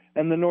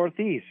and the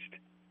northeast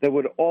that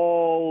would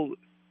all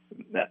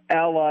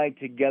ally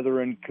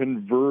together and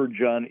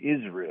converge on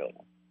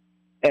Israel.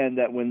 And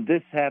that when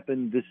this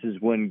happened, this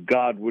is when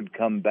God would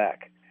come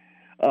back.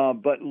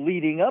 But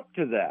leading up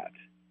to that,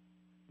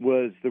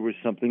 there was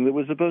something that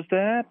was supposed to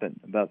happen.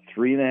 About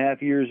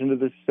 3.5 years into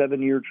the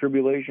 7-year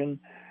tribulation,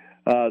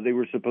 they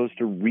were supposed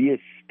to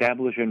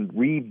reestablish and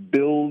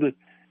rebuild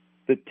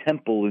the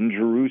temple in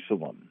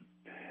Jerusalem.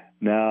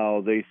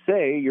 Now, they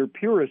say, your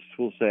purists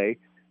will say,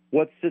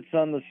 what sits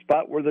on the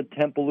spot where the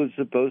temple is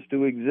supposed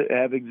to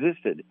have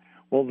existed?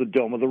 Well, the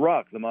Dome of the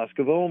Rock, the Mosque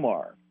of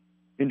Omar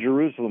in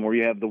Jerusalem, where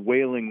you have the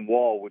Wailing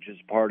Wall, which is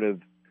part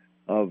of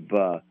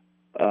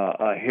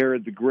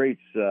Herod the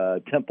Great's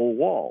temple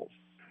walls,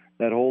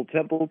 that whole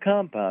temple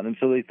compound. And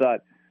so they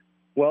thought,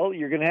 well,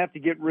 you're going to have to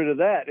get rid of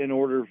that in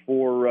order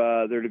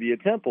for there to be a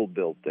temple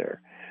built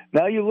there.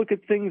 Now you look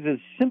at things as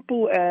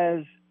simple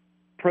as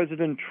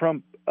President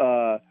Trump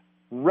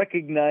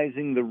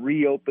recognizing the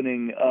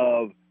reopening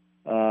of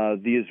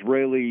the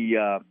Israeli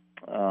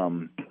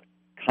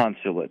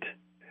consulate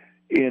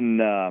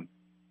in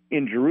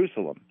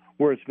Jerusalem,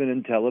 where it's been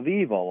in Tel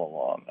Aviv all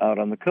along, out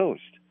on the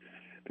coast,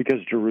 because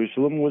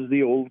Jerusalem was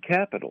the old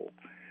capital.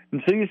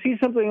 And so you see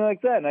something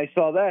like that, and I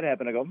saw that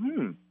happen. I go,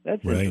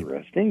 that's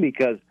interesting,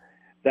 because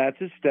that's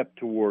a step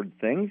toward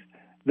things.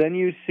 Then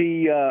you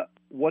see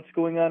what's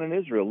going on in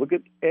Israel. Look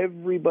at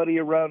everybody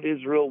around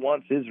Israel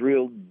wants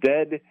Israel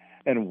dead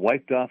and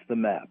wiped off the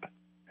map.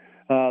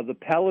 The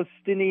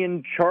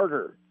Palestinian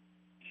Charter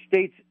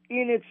states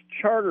in its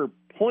charter,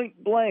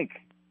 point blank,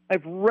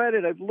 I've read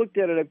it, I've looked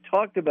at it, I've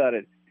talked about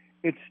it.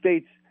 It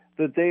states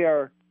that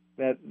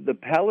that the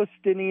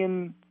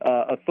Palestinian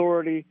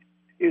Authority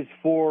is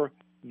for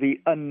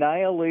the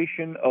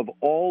annihilation of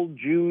all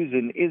Jews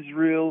in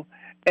Israel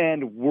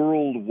and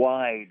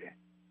worldwide.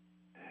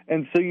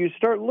 And so you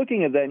start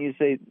looking at that and you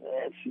say,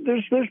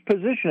 there's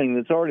positioning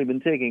that's already been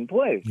taking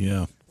place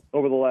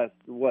over the last,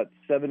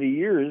 70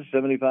 years,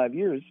 75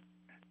 years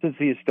since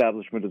the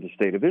establishment of the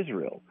State of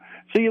Israel.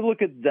 So you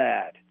look at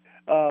that.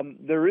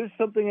 There is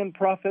something in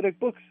prophetic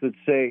books that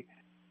say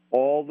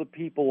all the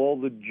people, all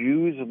the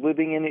Jews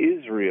living in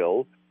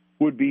Israel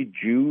would be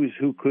Jews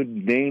who could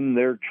name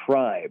their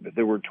tribe.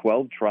 There were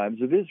 12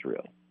 tribes of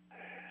Israel.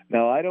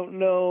 Now, I don't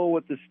know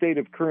what the state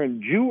of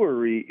current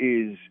Jewry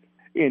is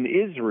in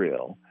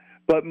Israel,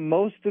 but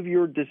most of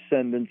your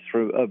descendants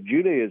of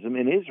Judaism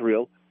in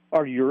Israel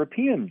are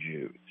European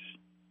Jews.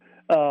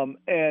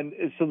 And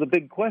so the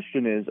big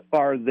question is,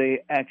 are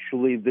they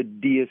actually the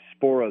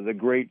diaspora, the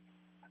great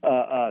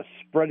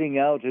spreading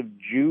out of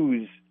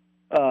Jews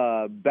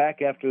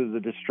back after the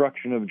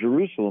destruction of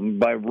Jerusalem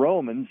by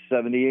Rome in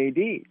 70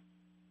 A.D.?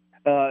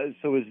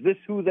 So is this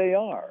who they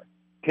are?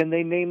 Can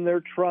they name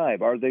their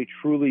tribe? Are they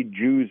truly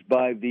Jews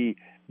by the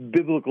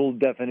biblical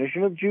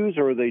definition of Jews,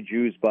 or are they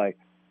Jews by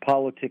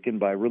politic and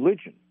by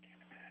religion?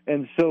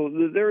 And so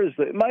there is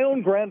my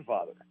own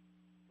grandfather,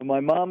 my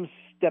mom's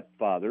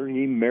stepfather.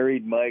 He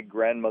married my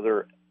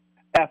grandmother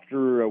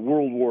after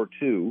World War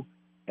II,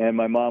 and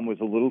my mom was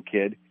a little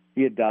kid.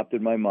 He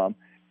adopted my mom.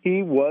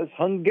 He was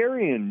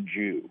Hungarian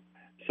Jew.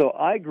 So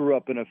I grew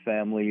up in a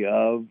family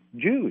of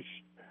Jews.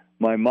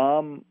 My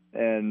mom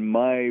and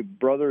my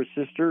brother,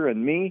 sister,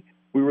 and me,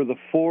 we were the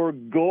 4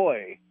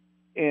 goy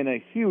in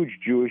a huge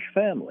Jewish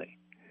family.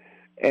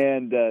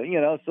 And,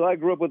 so I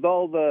grew up with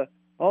all the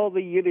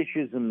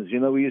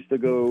Yiddishisms. We used to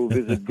go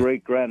visit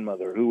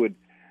great-grandmother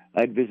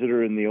I'd visit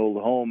her in the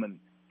old home and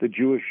the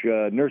Jewish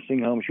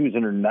nursing home. She was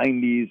in her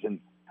 90s, and,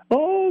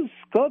 oh,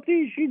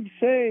 Scotty, she'd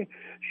say,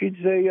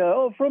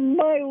 oh, from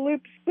my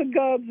lips to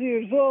God's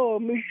ears, oh,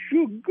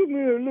 Meshug, come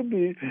here, let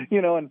me,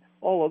 and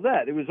all of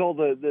that. It was all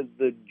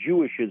the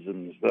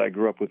Jewishisms that I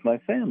grew up with my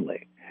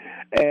family.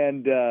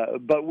 And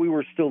but we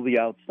were still the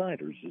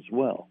outsiders as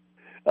well.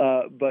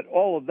 But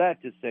all of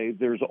that to say,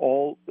 there's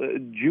all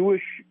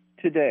Jewish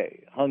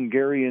today,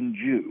 Hungarian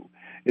Jew,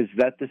 is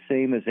that the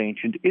same as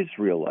ancient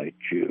Israelite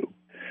Jew?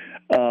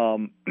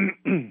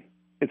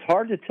 It's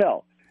hard to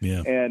tell,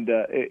 and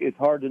it's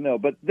hard to know.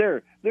 But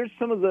there's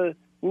some of the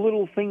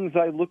little things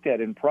I look at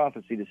in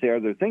prophecy to say, are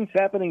there things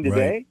happening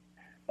today?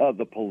 Right.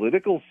 The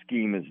political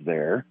scheme is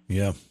there.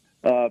 Yeah.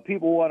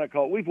 People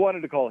we've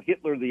wanted to call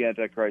Hitler the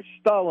Antichrist,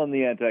 Stalin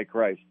the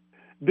Antichrist,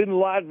 Bin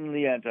Laden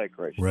the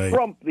Antichrist, right.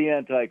 Trump the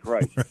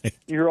Antichrist. Right.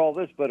 You hear all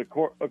this, but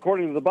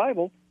according to the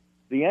Bible,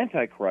 the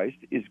Antichrist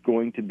is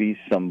going to be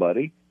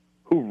somebody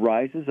who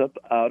rises up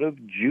out of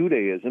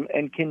Judaism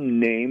and can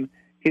name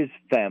his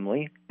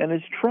family and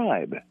his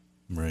tribe.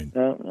 Right.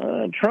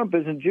 Trump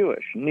isn't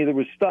Jewish. Neither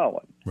was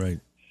Stalin. Right.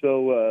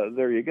 So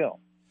there you go.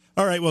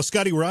 All right. Well,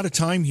 Scotty, we're out of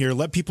time here.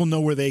 Let people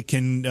know where they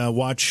can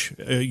watch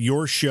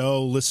your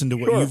show, listen to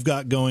what you've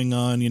got going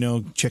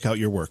on, check out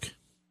your work.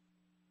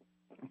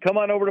 Come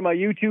on over to my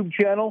YouTube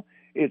channel.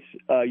 It's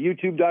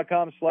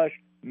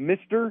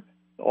youtube.com/Mr.,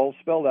 all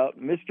spelled out,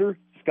 Mr.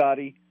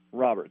 Scotty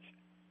Roberts.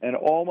 And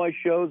all my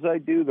shows I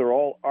do, they're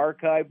all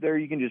archived there.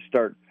 You can just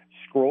start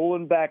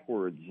scrolling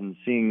backwards and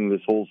seeing this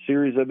whole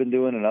series I've been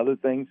doing and other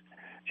things.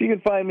 So you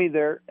can find me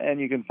there, and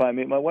you can find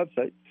me at my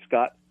website,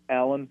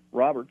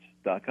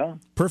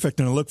 ScottAllenRoberts.com. Perfect.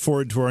 And I look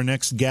forward to our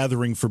next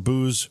gathering for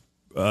Booze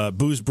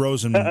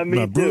Bros,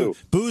 and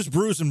Booze,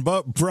 Brews, and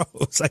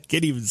Bros. I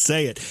can't even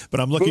say it, but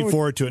I'm looking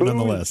forward to it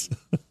nonetheless.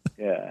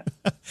 Yeah.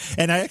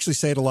 And I actually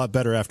say it a lot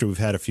better after we've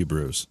had a few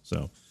brews,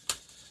 so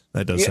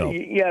that does help.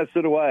 Yeah,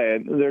 so do I.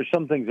 There's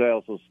some things I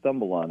also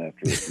stumble on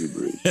after a few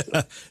brews.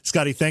 So.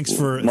 Scotty, thanks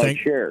for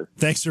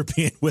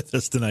being with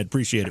us tonight.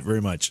 Appreciate it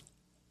very much.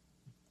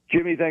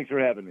 Jimmy, thanks for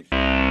having me.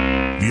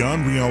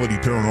 Beyond Reality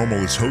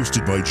Paranormal is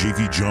hosted by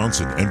J.V.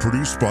 Johnson and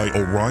produced by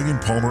Orion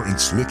Palmer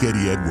and Slick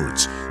Eddie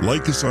Edwards.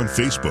 Like us on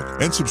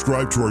Facebook and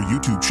subscribe to our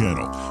YouTube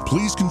channel.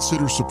 Please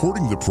consider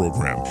supporting the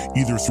program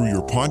either through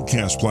your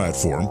podcast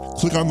platform,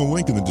 click on the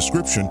link in the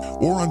description,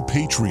 or on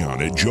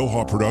Patreon at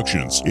Joha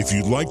Productions. If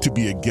you'd like to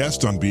be a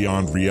guest on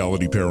Beyond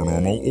Reality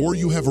Paranormal, or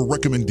you have a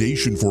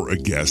recommendation for a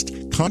guest,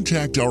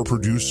 contact our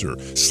producer,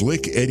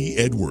 Slick Eddie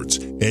Edwards.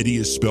 Eddie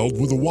is spelled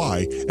with a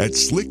Y at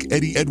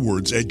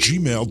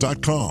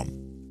slickeddieedwards@gmail.com.